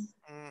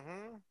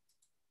 Mm-hmm.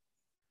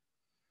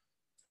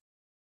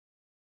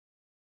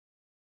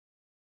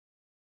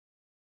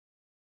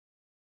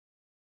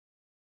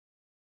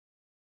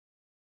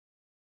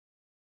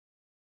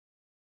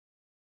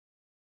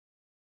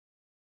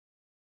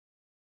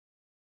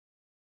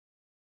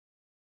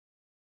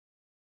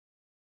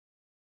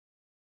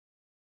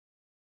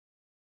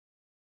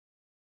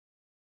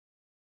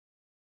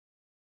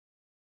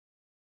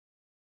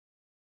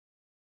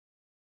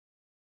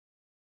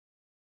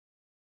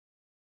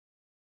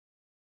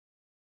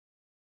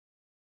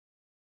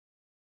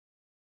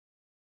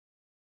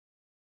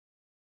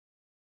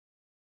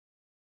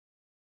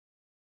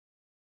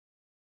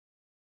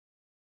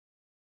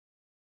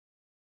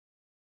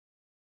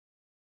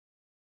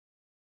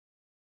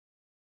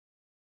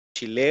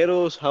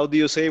 Mochileros, how do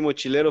you say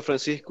mochilero,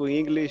 Francisco, in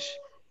English?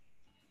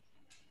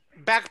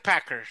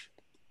 Backpackers.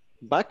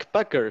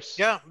 Backpackers?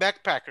 Yeah,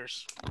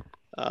 backpackers.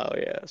 Oh,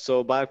 yeah.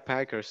 So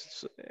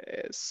backpackers,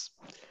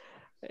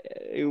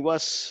 it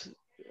was,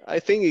 I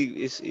think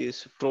it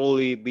is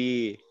probably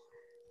be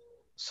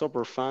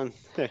super fun,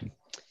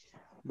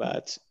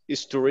 but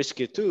it's too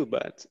risky too,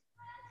 but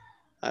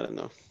I don't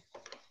know.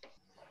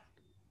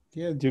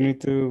 Yeah, you need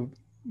to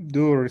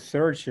do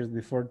researches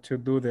before to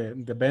do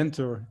the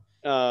venture.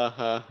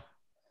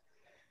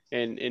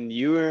 And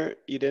you,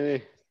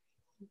 Irene?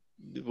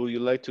 Would you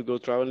like to go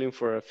traveling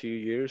for a few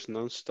years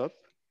non-stop?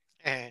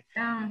 I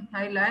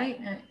like,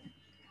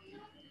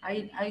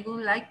 I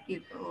would like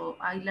it, or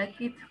I like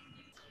it.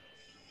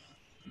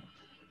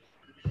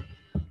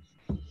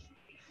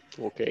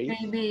 Okay.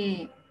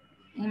 Maybe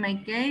in my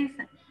case,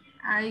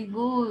 I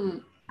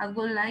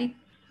would like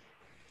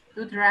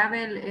to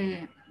travel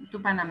to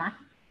Panama.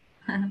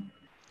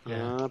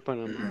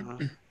 Panama.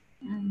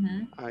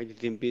 Mhm. I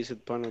didn't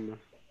visit Panama.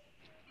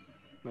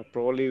 But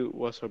probably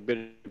was a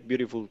very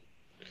beautiful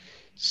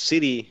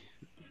city.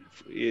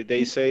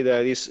 They say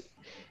that is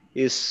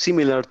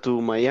similar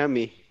to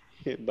Miami,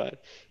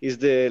 but it's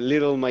the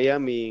little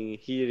Miami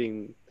here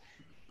in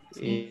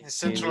Latin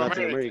Central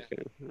America America.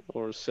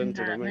 or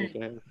Central Central America.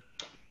 America.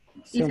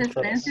 Is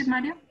Central. expensive,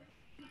 Mario?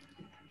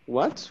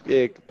 What?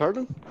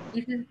 Pardon?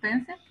 Is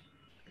expensive?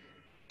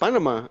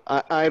 Panama?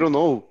 I don't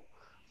know.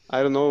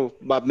 I don't know,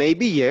 but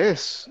maybe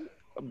yes.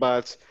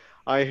 But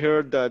I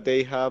heard that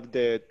they have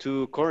the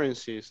two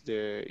currencies,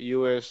 the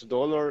US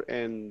dollar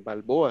and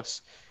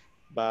balboas.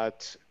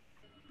 But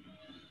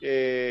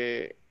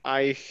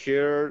I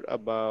heard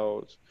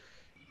about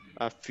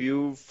a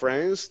few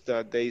friends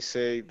that they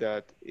say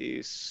that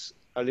is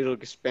a little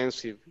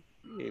expensive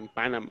in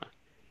Panama.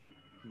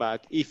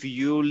 But if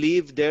you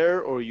live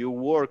there or you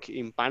work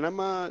in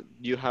Panama,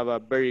 you have a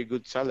very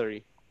good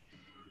salary.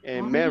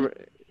 And, Only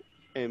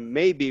and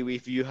maybe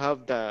if you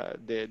have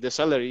the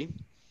salary,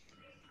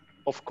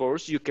 of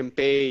course, you can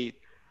pay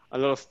a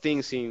lot of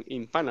things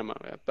in Panama.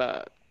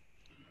 But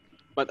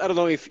I don't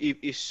know if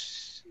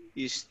it's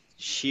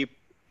cheap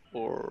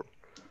or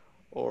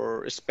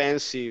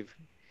expensive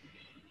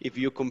if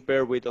you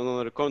compare with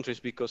other countries,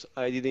 because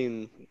I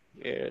didn't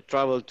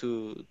travel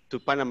to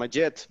Panama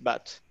yet,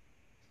 but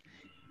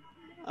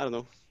I don't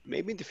know,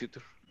 maybe in the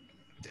future.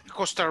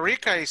 Costa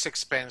Rica is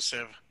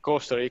expensive.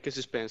 Costa Rica is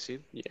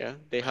expensive, yeah.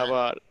 They have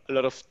a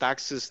lot of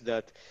taxes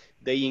that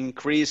they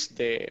increase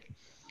The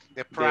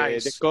the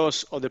price,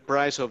 cost or the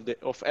price of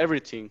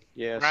everything.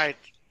 Yes. right?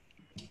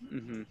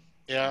 Hmm.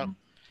 Yeah,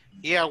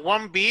 yeah.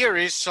 One beer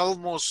is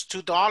almost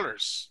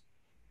 $2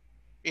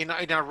 in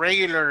a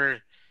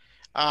regular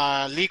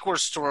liquor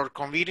store or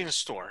convenience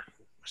store.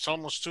 It's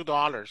almost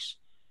 $2.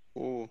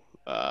 Oh,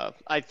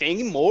 I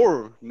think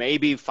more,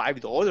 maybe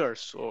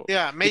 $5 or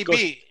Yeah, because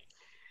maybe.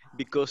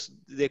 because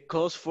the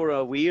cost for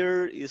a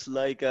beer is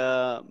like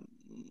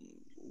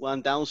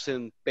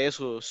 1,000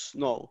 pesos.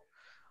 No,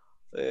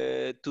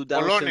 2,000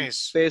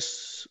 Colones.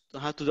 pesos,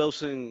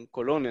 2,000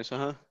 colones,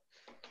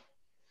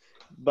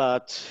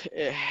 But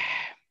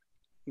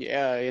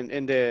yeah,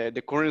 and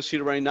the currency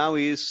right now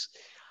is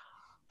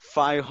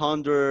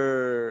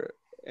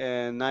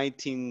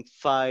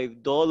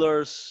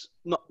 $595.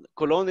 No,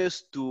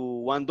 colones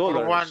to For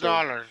 $1. So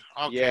 $1.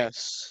 Okay.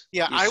 yes,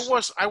 Yeah,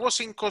 it's I was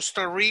in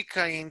Costa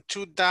Rica in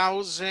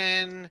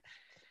 2000.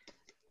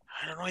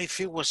 I don't know if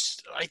it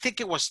was, I think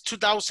it was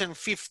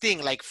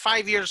 2015, like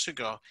 5 years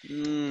ago.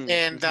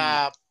 And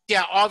mhm.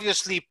 yeah,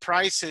 obviously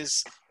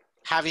prices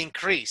have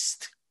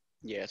increased.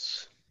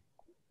 Yes,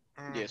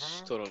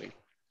 yes, Mhm. totally.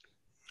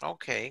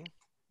 Okay.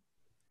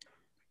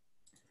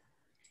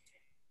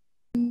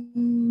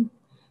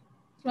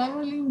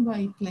 Traveling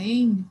by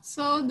plane.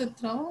 So the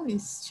travel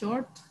is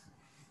short.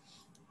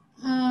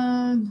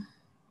 And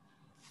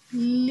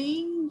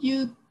Lin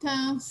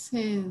Yutan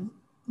said,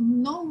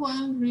 no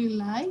one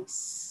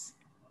realizes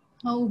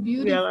how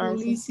beautiful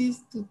Realizes. it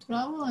is to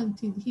travel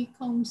until he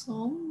comes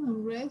home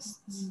and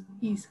rests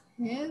his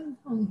head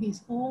on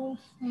his old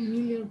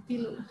familiar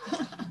pillow.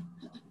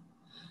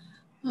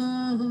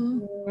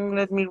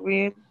 Let me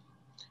read.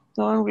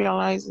 No one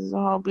realizes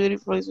how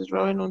beautiful is his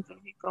drawing until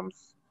he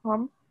comes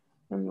home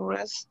and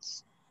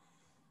rests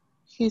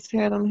his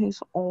head on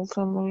his old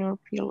familiar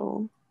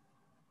pillow.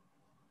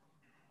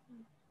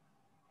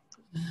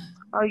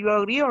 Are you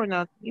agree or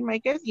not? In my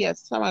case,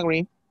 yes, I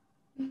agree.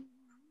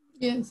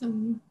 Yes,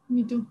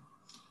 me too.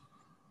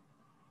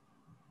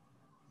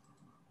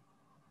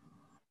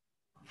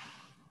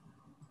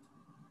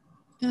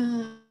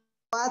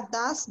 What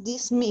does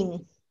this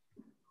mean?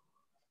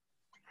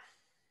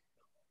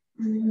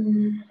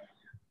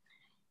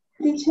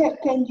 Teacher,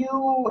 can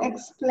you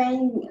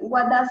explain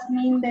what does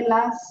mean the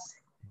last?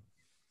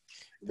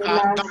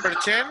 Number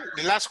 10,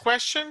 the last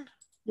question.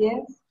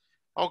 Yes.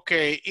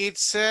 Okay, it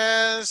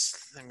says,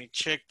 let me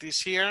check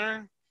this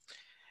here.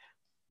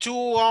 Too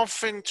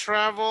often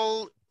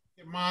travel.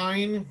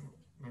 Mine.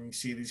 Let me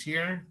see this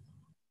here.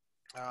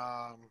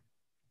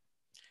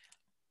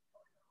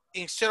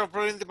 Instead of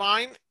putting the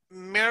mind,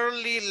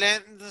 merely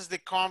lengthens the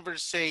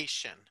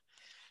conversation.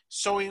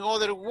 So in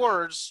other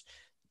words,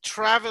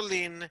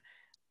 traveling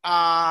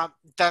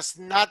does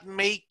not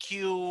make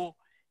you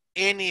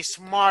any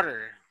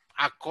smarter,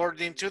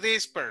 according to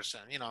this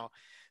person, you know.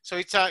 So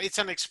it's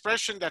an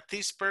expression that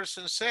this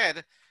person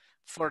said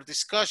for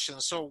discussion.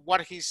 So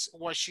what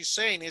she's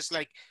saying is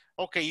like,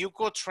 okay, you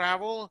go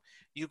travel,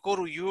 you go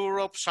to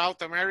Europe,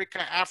 South America,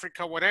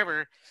 Africa,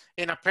 whatever,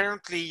 and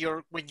apparently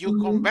when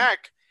you come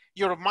back,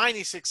 your mind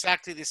is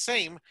exactly the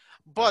same,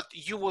 but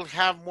you will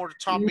have more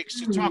topics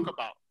to talk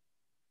about.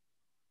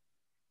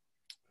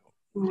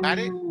 Got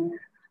it?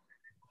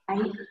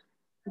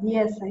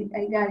 Yes,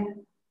 I got it.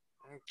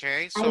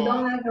 Okay, so I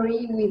don't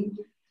agree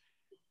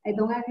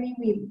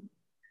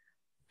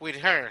with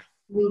her.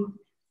 with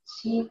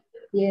she,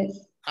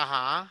 yes.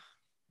 Uh-huh.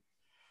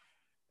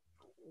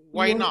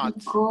 Why Yes, not?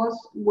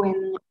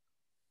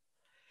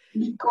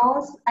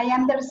 Because I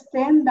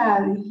understand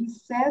that he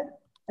said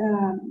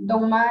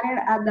don't matter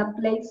at the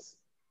place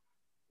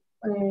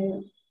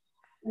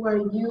where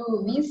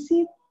you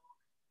visit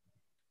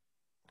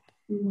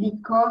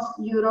because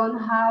you don't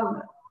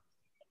have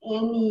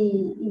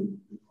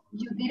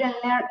you didn't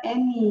learn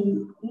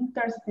any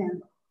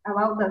interesting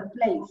about that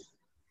place.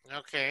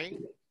 Okay.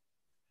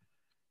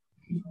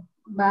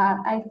 But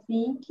I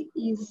think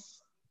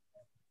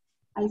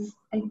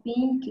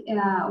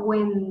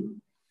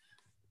when,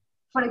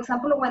 for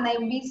example, when I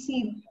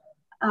visit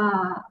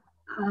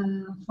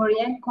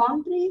foreign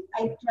country,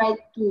 I try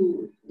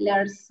to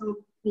learn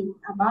something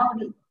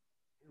about it.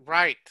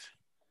 Right.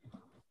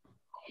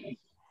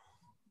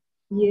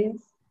 Yes.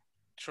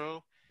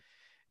 True.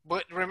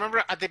 But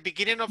remember at the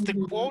beginning of the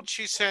quote,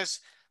 she says,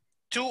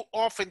 too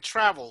often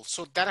travel.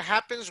 So that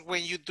happens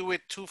when you do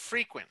it too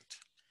frequent.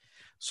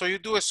 So you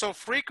do it so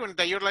frequent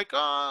that you're like,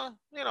 oh,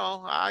 you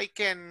know, I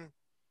can,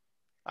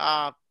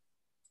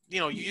 you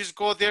know, you just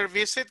go there,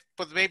 visit,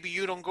 but maybe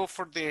you don't go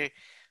for the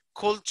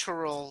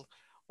cultural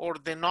or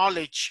the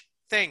knowledge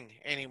thing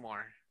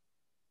anymore.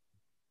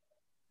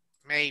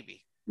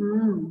 Maybe.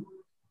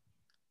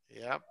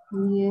 Yep.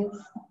 Yes.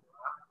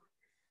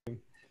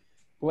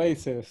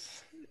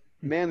 Places.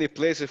 Many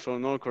places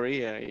from North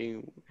Korea.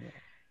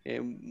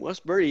 It was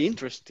very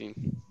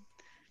interesting.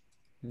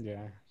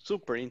 Yeah.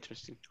 Super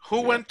interesting.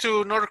 Who went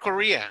to North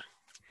Korea?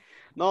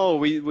 No,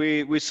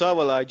 we saw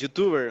a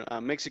YouTuber,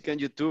 a Mexican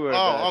YouTuber.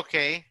 Oh,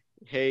 okay.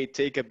 He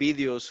take a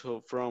videos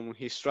from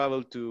his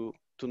travel to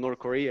North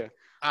Korea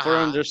for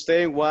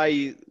understand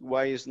why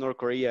is North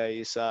Korea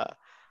is a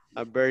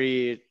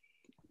very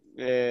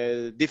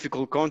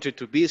difficult country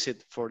to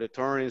visit for the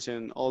tourists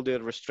and all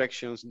the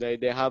restrictions they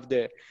have,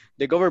 the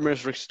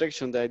government's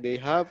restriction that they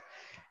have,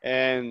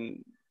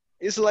 and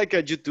it's like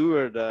a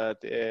YouTuber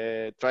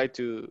that try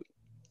to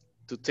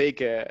take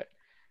the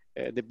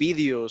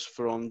videos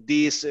from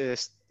these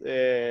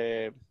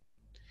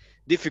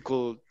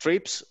difficult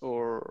trips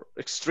or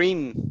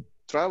extreme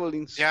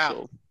traveling. Yeah.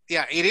 So.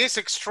 Yeah, it is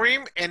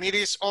extreme and it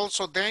is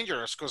also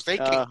dangerous because they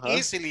can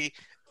easily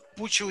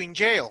put you in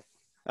jail.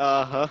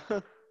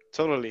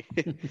 Totally.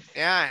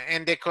 Yeah,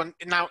 and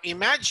now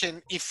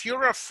imagine if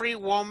you're a free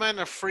woman,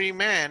 a free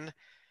man,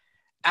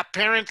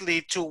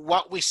 apparently to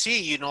what we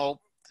see, you know,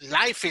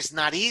 life is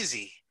not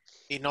easy.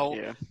 You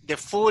know, the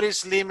food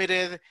is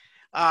limited.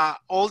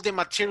 All the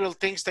material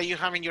things that you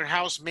have in your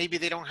house, maybe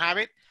they don't have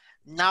it.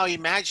 Now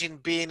imagine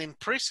being in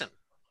prison.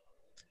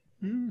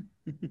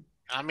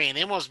 I mean,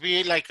 it must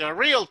be like a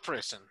real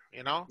prison,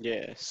 you know?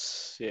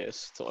 Yes,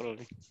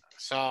 totally.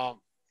 So,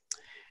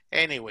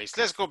 anyways,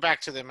 let's go back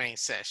to the main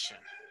session.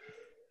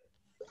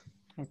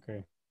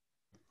 Okay.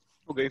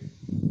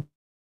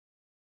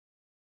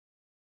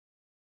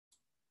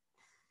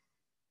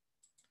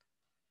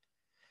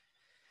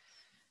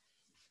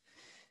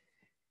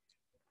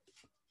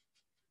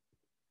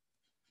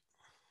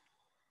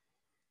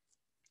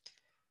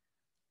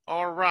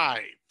 All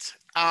right.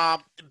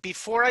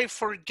 Before I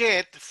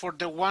forget, for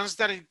the ones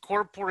that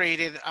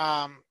incorporated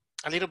a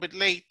little bit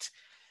late,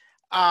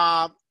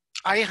 I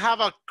have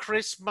a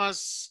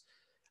Christmas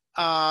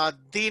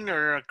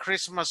dinner, a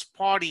Christmas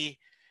party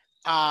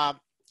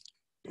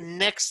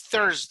next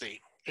Thursday,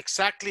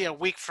 exactly a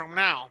week from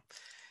now.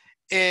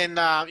 And,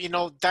 you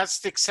know,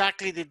 that's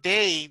exactly the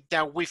day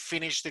that we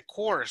finish the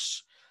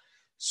course.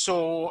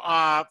 So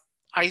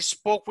I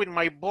spoke with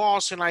my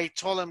boss and I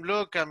told him,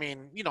 look, I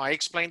mean, you know, I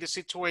explained the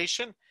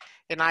situation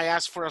and I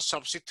asked for a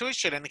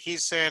substitution. And he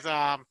said,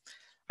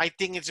 I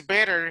think it's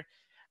better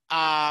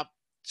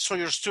so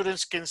your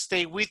students can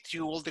stay with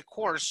you all the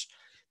course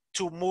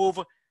to move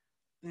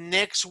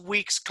next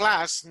week's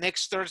class,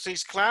 next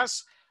Thursday's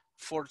class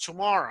for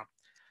tomorrow.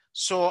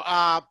 So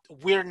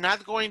we're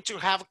not going to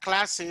have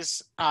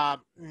classes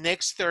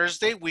next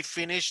Thursday. We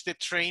finish the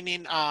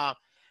training,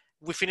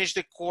 we finish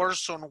the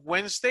course on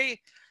Wednesday,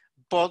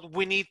 but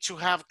we need to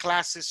have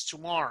classes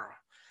tomorrow.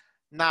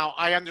 Now,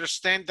 I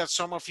understand that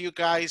some of you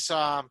guys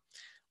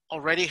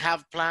already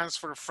have plans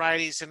for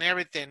Fridays and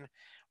everything,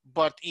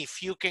 but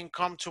if you can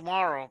come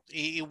tomorrow,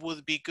 it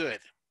would be good.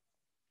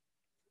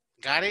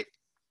 Got it?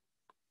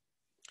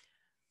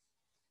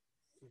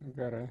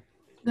 Got it.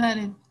 Got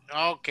it.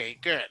 Okay,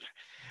 good.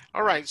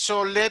 All right,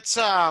 so let's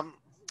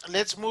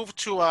move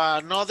to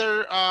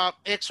another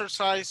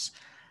exercise.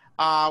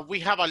 We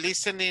have a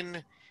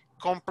listening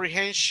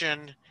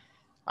comprehension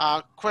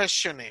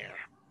questionnaire.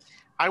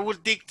 I will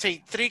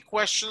dictate 3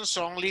 questions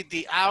only.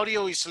 The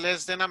audio is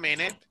less than a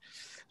minute.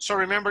 So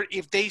remember,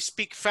 if they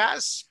speak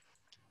fast,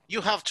 you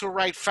have to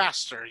write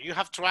faster. You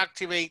have to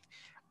activate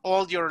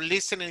all your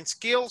listening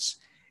skills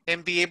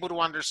and be able to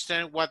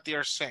understand what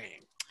they're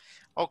saying.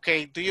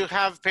 Okay, do you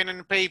have pen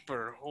and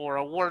paper or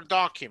a Word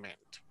document?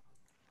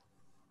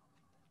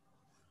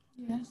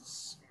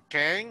 Yes.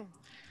 Okay,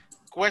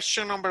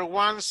 Question number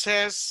 1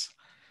 says,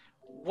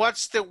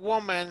 what's the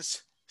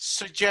woman's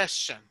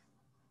suggestion?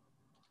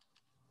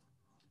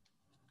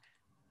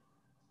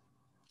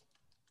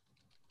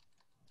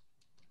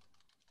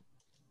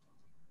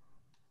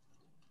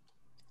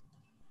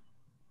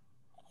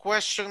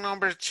 Question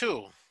number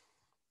 2.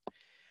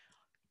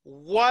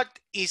 What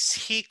is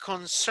he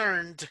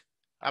concerned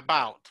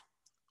about?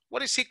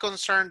 What is he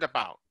concerned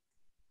about?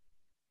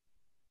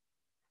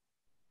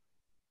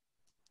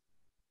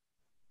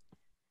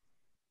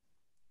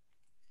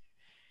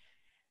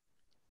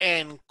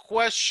 And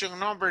question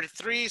number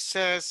 3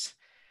 says,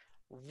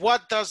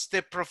 what does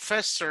the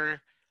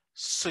professor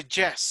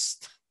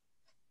suggest?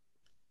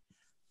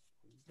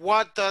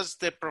 What does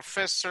the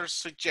professor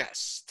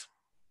suggest?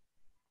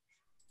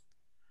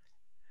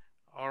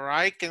 All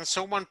right, can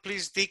someone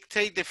please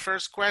dictate the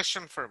first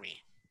question for me?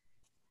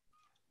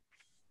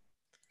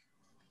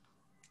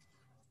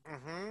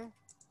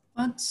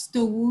 What's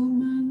the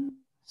woman's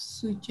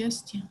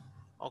suggestion?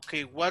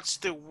 Okay, what's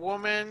the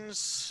woman's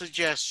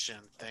suggestion?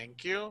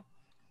 Thank you.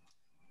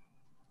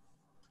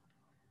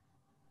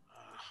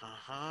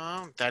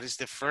 That is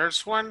the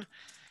first one.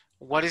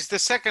 What is the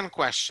second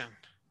question?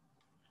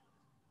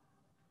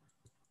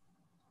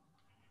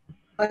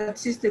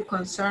 What is the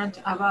concern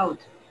about?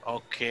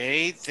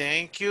 Okay,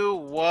 thank you.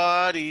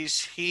 What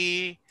is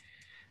he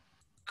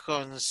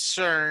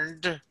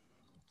concerned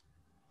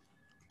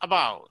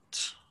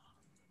about?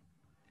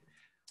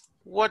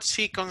 What's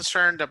he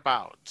concerned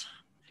about?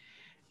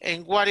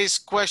 And what is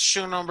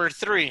question number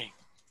 3?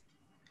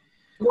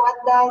 What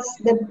does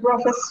the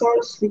professor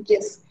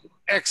suggest?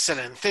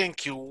 Excellent,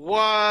 thank you.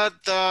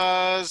 What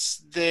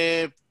does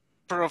the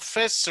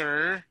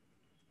professor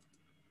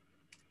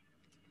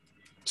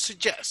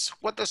suggest?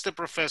 What does the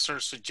professor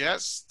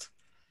suggest?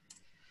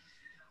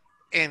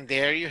 And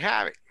there you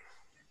have it.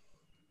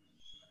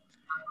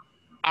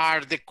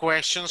 Are the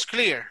questions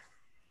clear?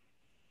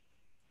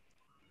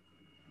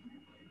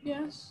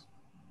 Yes.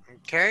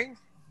 Okay.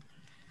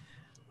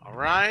 All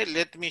right,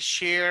 let me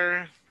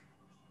share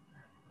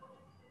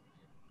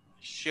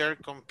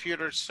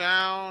computer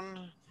sound,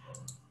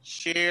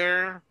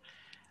 share.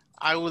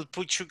 I will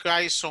put you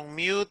guys on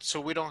mute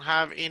so we don't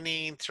have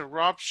any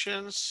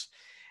interruptions.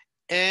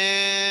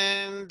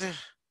 And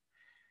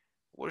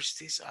where's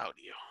this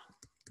audio?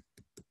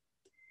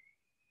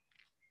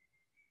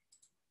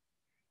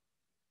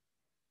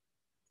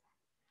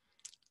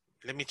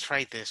 Let me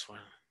try this one.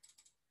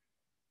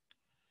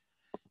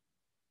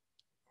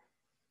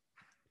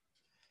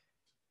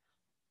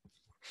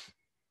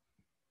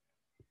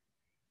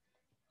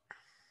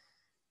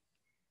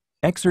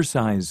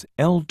 Exercise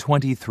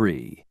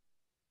L23.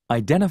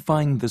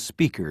 Identifying the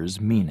speaker's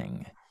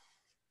meaning.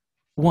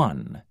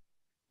 1.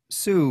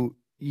 Sue,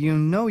 you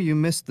know you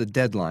missed the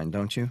deadline,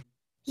 don't you?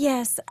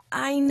 Yes,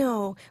 I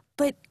know,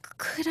 but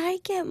could I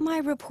get my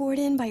report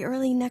in by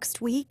early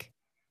next week?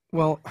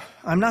 Well,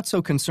 I'm not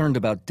so concerned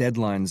about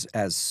deadlines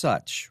as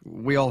such.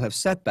 We all have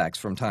setbacks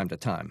from time to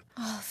time.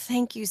 Oh,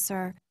 thank you,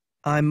 sir.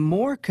 I'm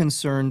more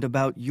concerned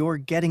about your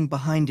getting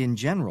behind in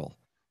general.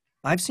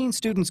 I've seen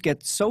students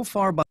get so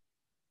far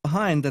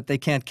behind that they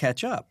can't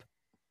catch up.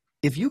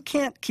 If you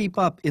can't keep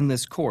up in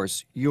this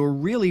course, you're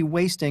really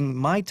wasting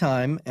my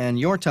time and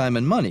your time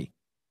and money.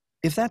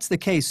 If that's the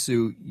case,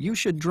 Sue, you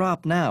should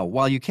drop now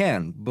while you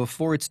can,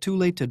 before it's too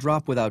late to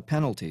drop without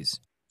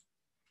penalties.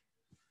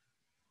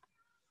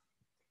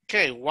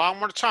 Okay, one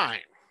more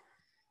time.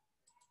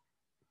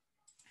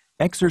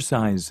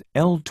 Exercise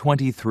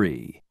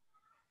L23.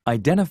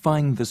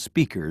 Identifying the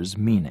speaker's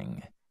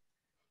meaning.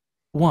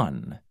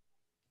 1.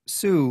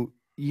 Sue,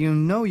 you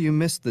know you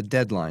missed the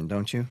deadline,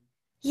 don't you?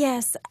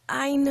 Yes,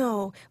 I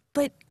know,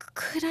 but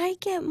could I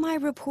get my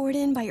report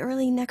in by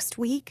early next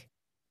week?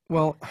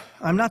 Well,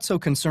 I'm not so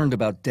concerned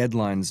about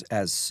deadlines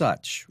as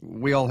such.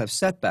 We all have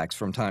setbacks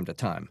from time to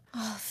time.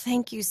 Oh,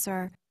 thank you,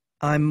 sir.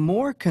 I'm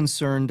more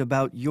concerned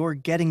about your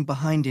getting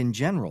behind in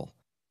general.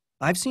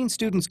 I've seen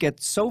students get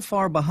so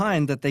far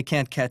behind that they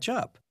can't catch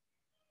up.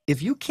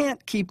 If you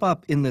can't keep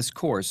up in this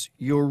course,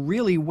 you're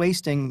really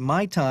wasting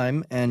my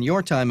time and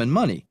your time and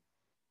money.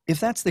 If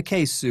that's the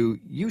case, Sue,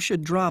 you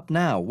should drop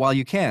now while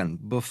you can,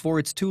 before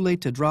it's too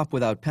late to drop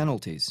without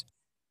penalties.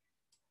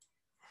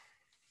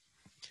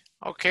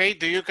 Okay,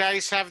 do you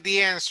guys have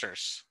the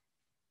answers?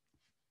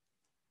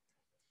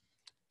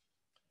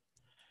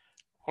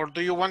 Or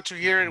do you want to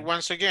hear it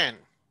once again?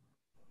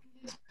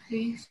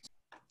 Please.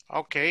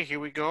 Okay, here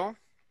we go.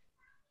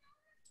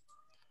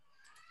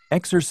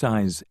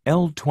 Exercise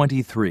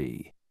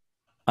L23.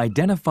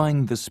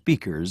 Identifying the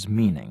speaker's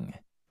meaning.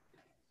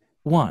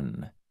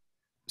 1.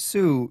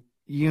 Sue,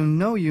 you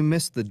know you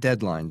missed the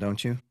deadline,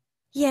 don't you?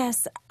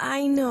 Yes,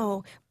 I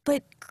know,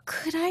 but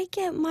could I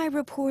get my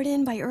report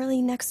in by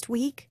early next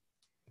week?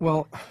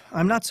 Well,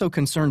 I'm not so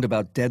concerned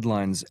about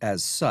deadlines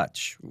as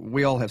such.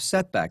 We all have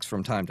setbacks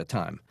from time to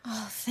time.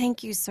 Oh,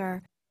 thank you,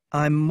 sir.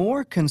 I'm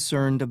more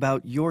concerned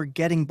about your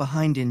getting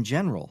behind in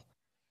general.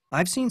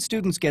 I've seen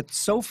students get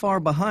so far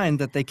behind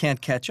that they can't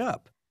catch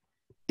up.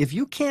 If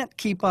you can't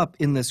keep up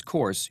in this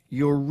course,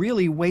 you're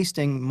really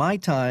wasting my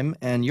time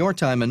and your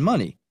time and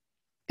money.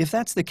 If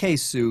that's the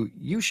case, Sue,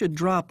 you should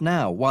drop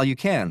now while you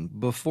can,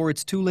 before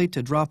it's too late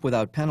to drop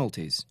without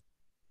penalties.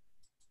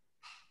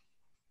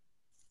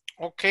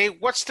 Okay,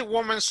 what's the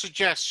woman's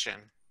suggestion?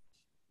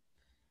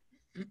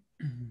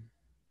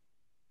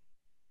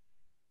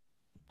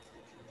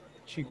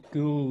 She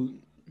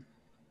could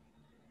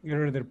get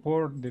her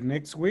report the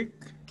next week.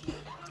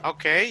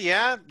 Okay,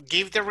 yeah,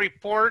 give the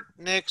report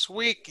next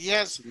week.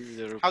 Yes.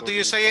 How do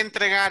you say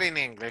entregar in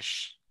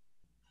English?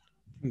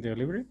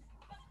 Delivery?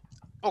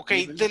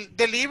 Okay,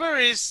 deliver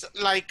is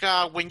like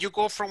when you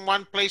go from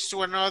one place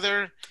to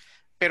another,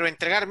 pero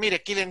entregar, mire,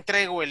 aquí le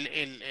entrego el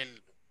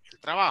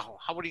trabajo.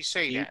 How would you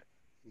say that?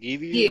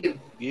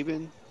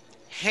 Given.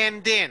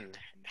 Hand in.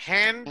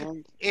 Hand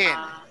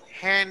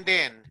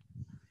in.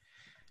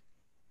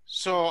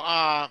 So,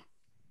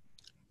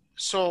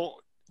 so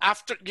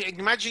after,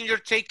 imagine you're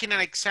taking an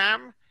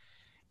exam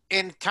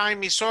and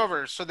time is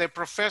over. So the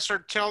professor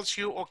tells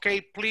you, okay,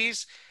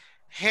 please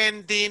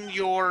hand in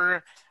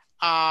your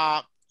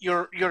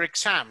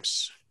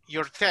exams,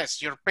 your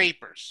tests, your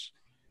papers.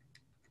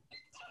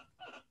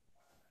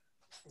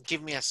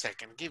 Give me a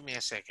second.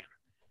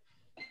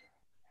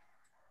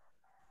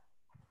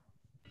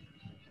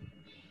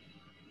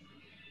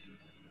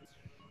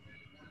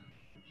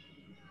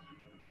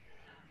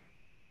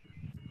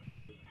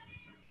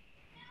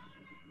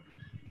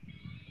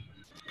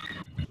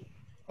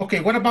 Okay,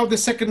 what about the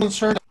second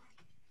concern?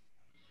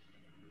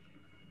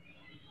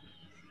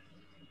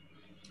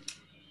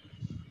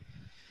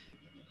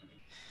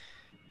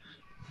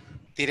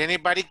 Did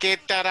anybody get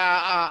that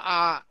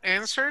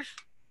answer?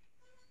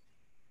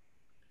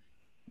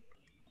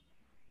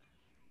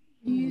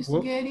 He's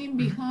getting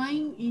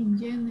behind in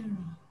general.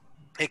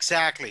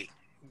 Exactly.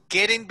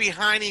 Getting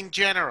behind in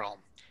general.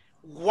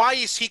 Why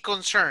is he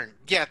concerned?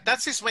 Yeah,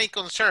 that's his main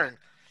concern.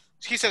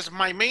 He says,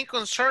 my main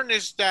concern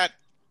is that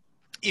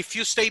if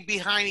you stay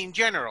behind in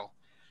general,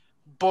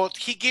 but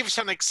he gives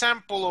an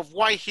example of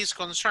why he's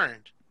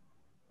concerned.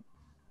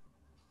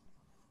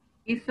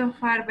 It's so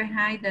far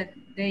behind that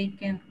they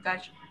can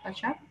catch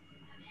up?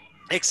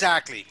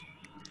 Exactly.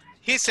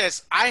 He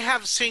says, I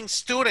have seen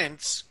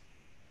students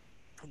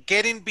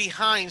getting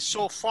behind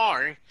so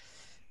far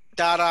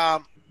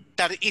that,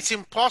 that it's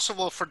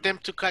impossible for them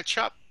to catch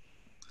up.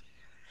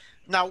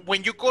 Now,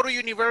 when you go to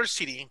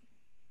university,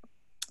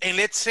 and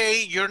let's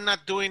say you're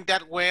not doing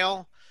that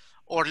well,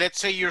 or let's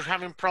say you're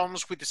having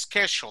problems with the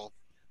schedule,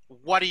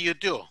 what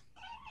do?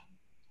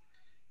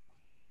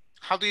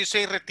 How do you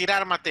say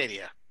retirar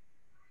materia?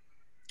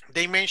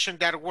 They mentioned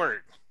that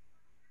word.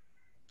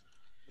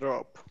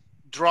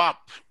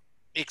 Drop,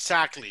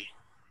 exactly,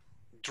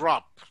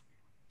 drop.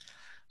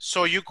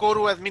 So you go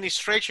to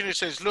administration, it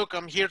says, look,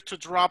 I'm here to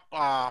drop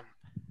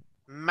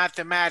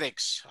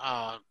mathematics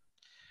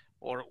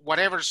or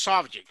whatever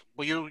subject,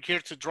 but you're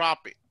here to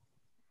drop it,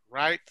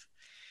 right?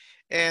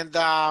 And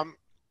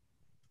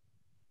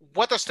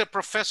what does the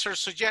professor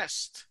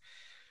suggest?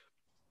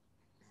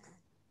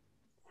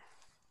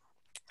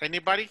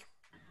 Anybody?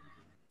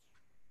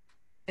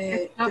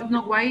 Stop,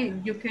 no, why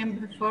you came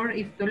before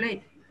it's too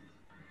late.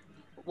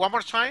 One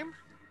more time.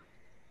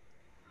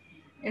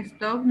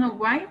 Stop, no,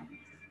 why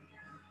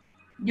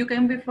you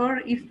came before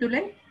it's too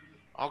late.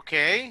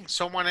 Okay,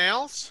 someone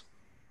else?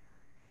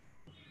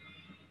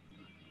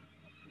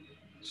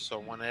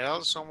 Someone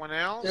else?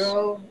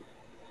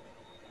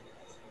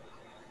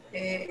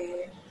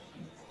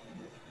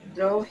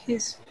 Draw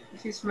his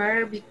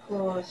matter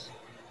because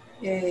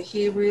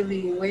he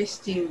really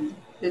wasting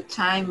the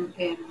time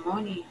and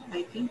money,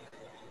 I think.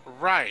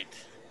 Right.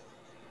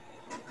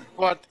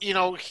 But, you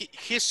know,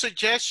 his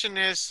suggestion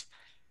is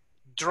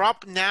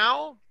drop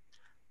now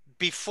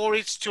before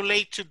it's too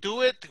late to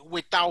do it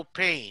without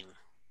paying.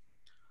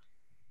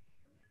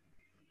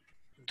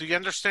 Do you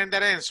understand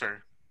that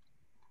answer?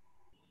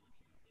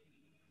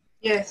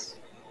 Yes.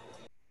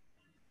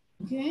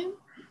 Again?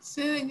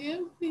 Say it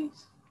again,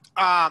 please.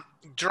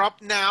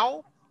 Drop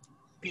now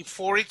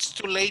before it's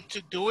too late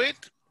to do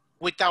it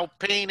without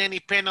paying any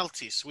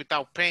penalties,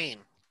 without paying.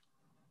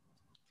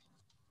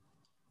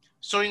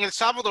 So in El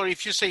Salvador,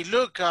 if you say,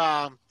 look, my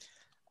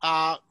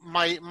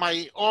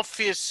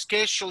office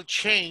schedule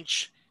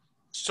changed,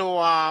 so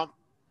I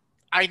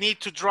need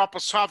to drop a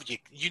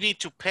subject, you need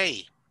to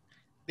pay.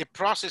 The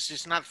process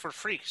is not for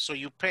free, so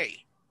you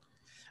pay.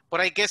 But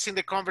I guess in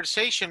the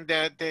conversation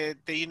that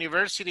the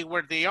university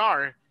where they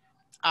are,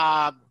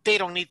 they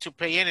don't need to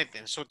pay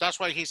anything. So that's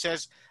why he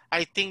says,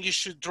 I think you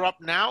should drop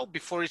now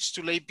before it's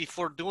too late,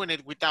 before doing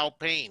it without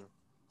paying,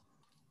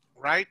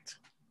 right?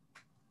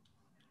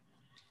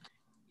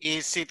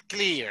 Is it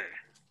clear?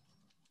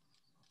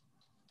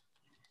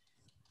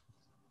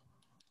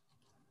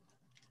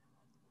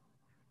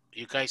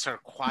 You guys are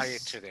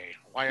quiet today.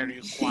 Why are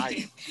you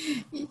quiet?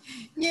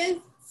 Yes.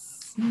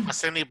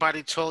 Has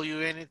anybody told you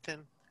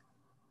anything?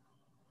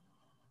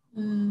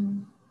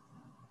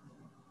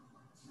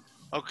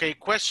 Okay,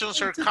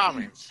 questions or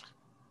comments?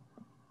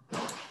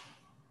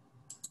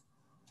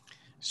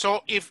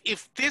 So if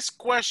this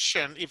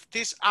question, if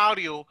this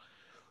audio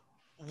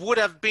would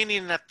have been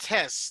in a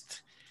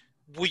test,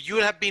 would you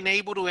have been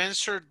able to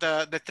answer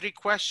the 3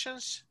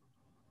 questions?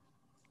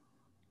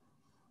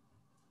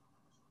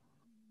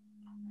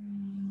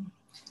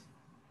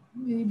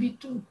 Maybe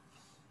 2.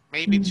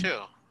 Maybe 2.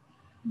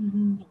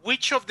 Mm-hmm.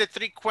 Which of the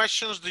 3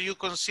 questions do you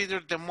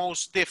consider the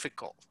most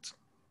difficult?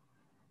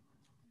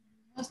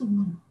 Last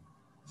one.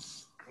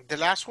 The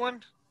last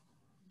one?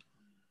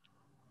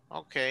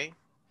 Okay.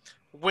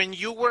 When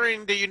you were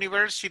in the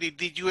university,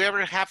 did you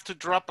ever have to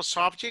drop a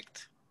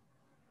subject?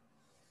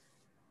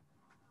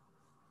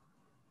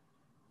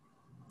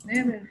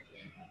 Never.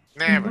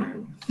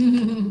 Never.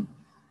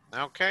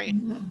 Okay,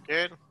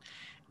 good.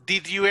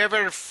 Did you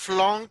ever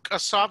flunk a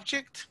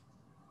subject?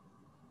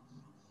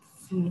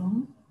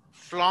 Flunk?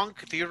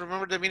 Flunk, do you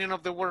remember the meaning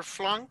of the word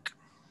flunk?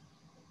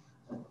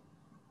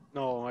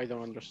 No, I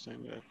don't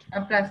understand that.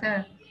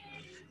 Aplazar.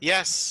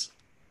 Yes.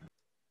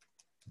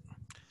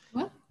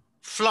 What?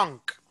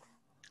 Flunk.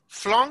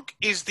 Flunk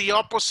is the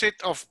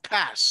opposite of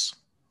pass.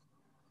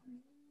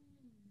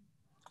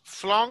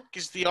 Flunk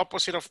is the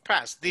opposite of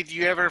pass. Did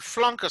you ever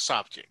flunk a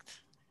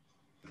subject?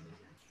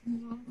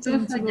 No,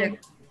 2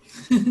 subjects.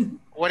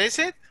 What is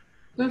it?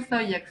 2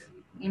 subjects.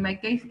 In my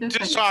case, 2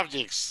 2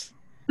 subjects.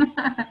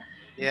 subjects.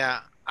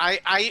 Yeah,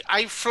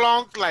 I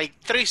flunked like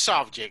 3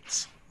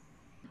 subjects.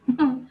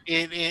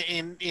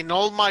 In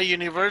all my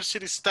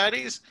university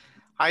studies,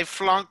 I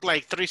flunked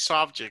like 3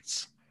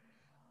 subjects.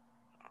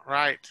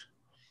 Right.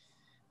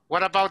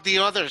 What about the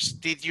others?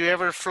 Did you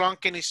ever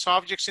flunk any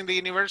subjects in the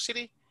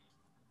university?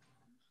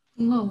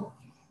 No.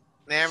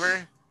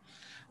 Never.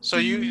 So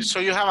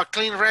you have a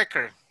clean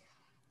record.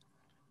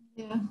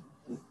 Yeah.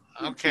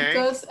 Okay.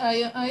 Because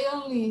I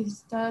only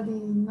study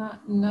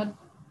not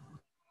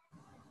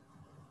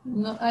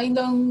I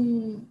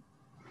don't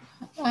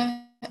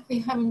I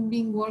haven't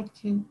been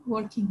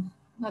working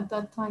at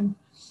that time.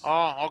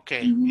 Oh,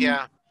 okay.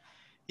 Yeah.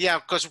 Yeah,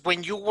 because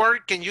when you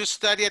work and you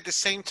study at the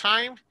same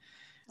time,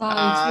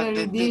 It's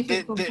very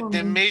difficult for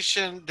the me.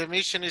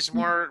 mission is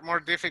more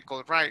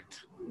difficult, right?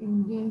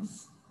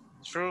 Yes.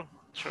 True,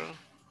 true.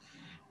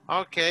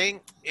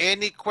 Okay.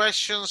 Any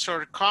questions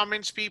or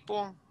comments,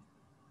 people?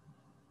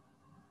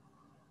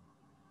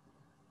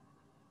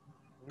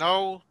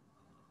 No?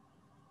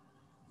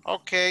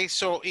 Okay,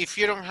 so if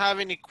you don't have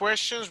any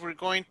questions, we're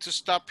going to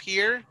stop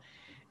here.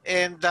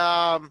 And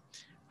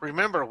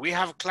remember, we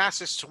have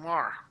classes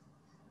tomorrow.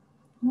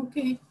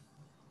 Okay.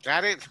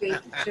 Got it?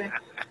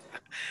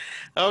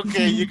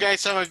 Okay, you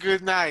guys have a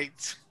good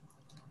night.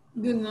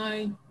 Good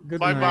night. Good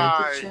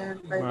Bye-bye.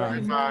 night.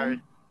 Bye-bye.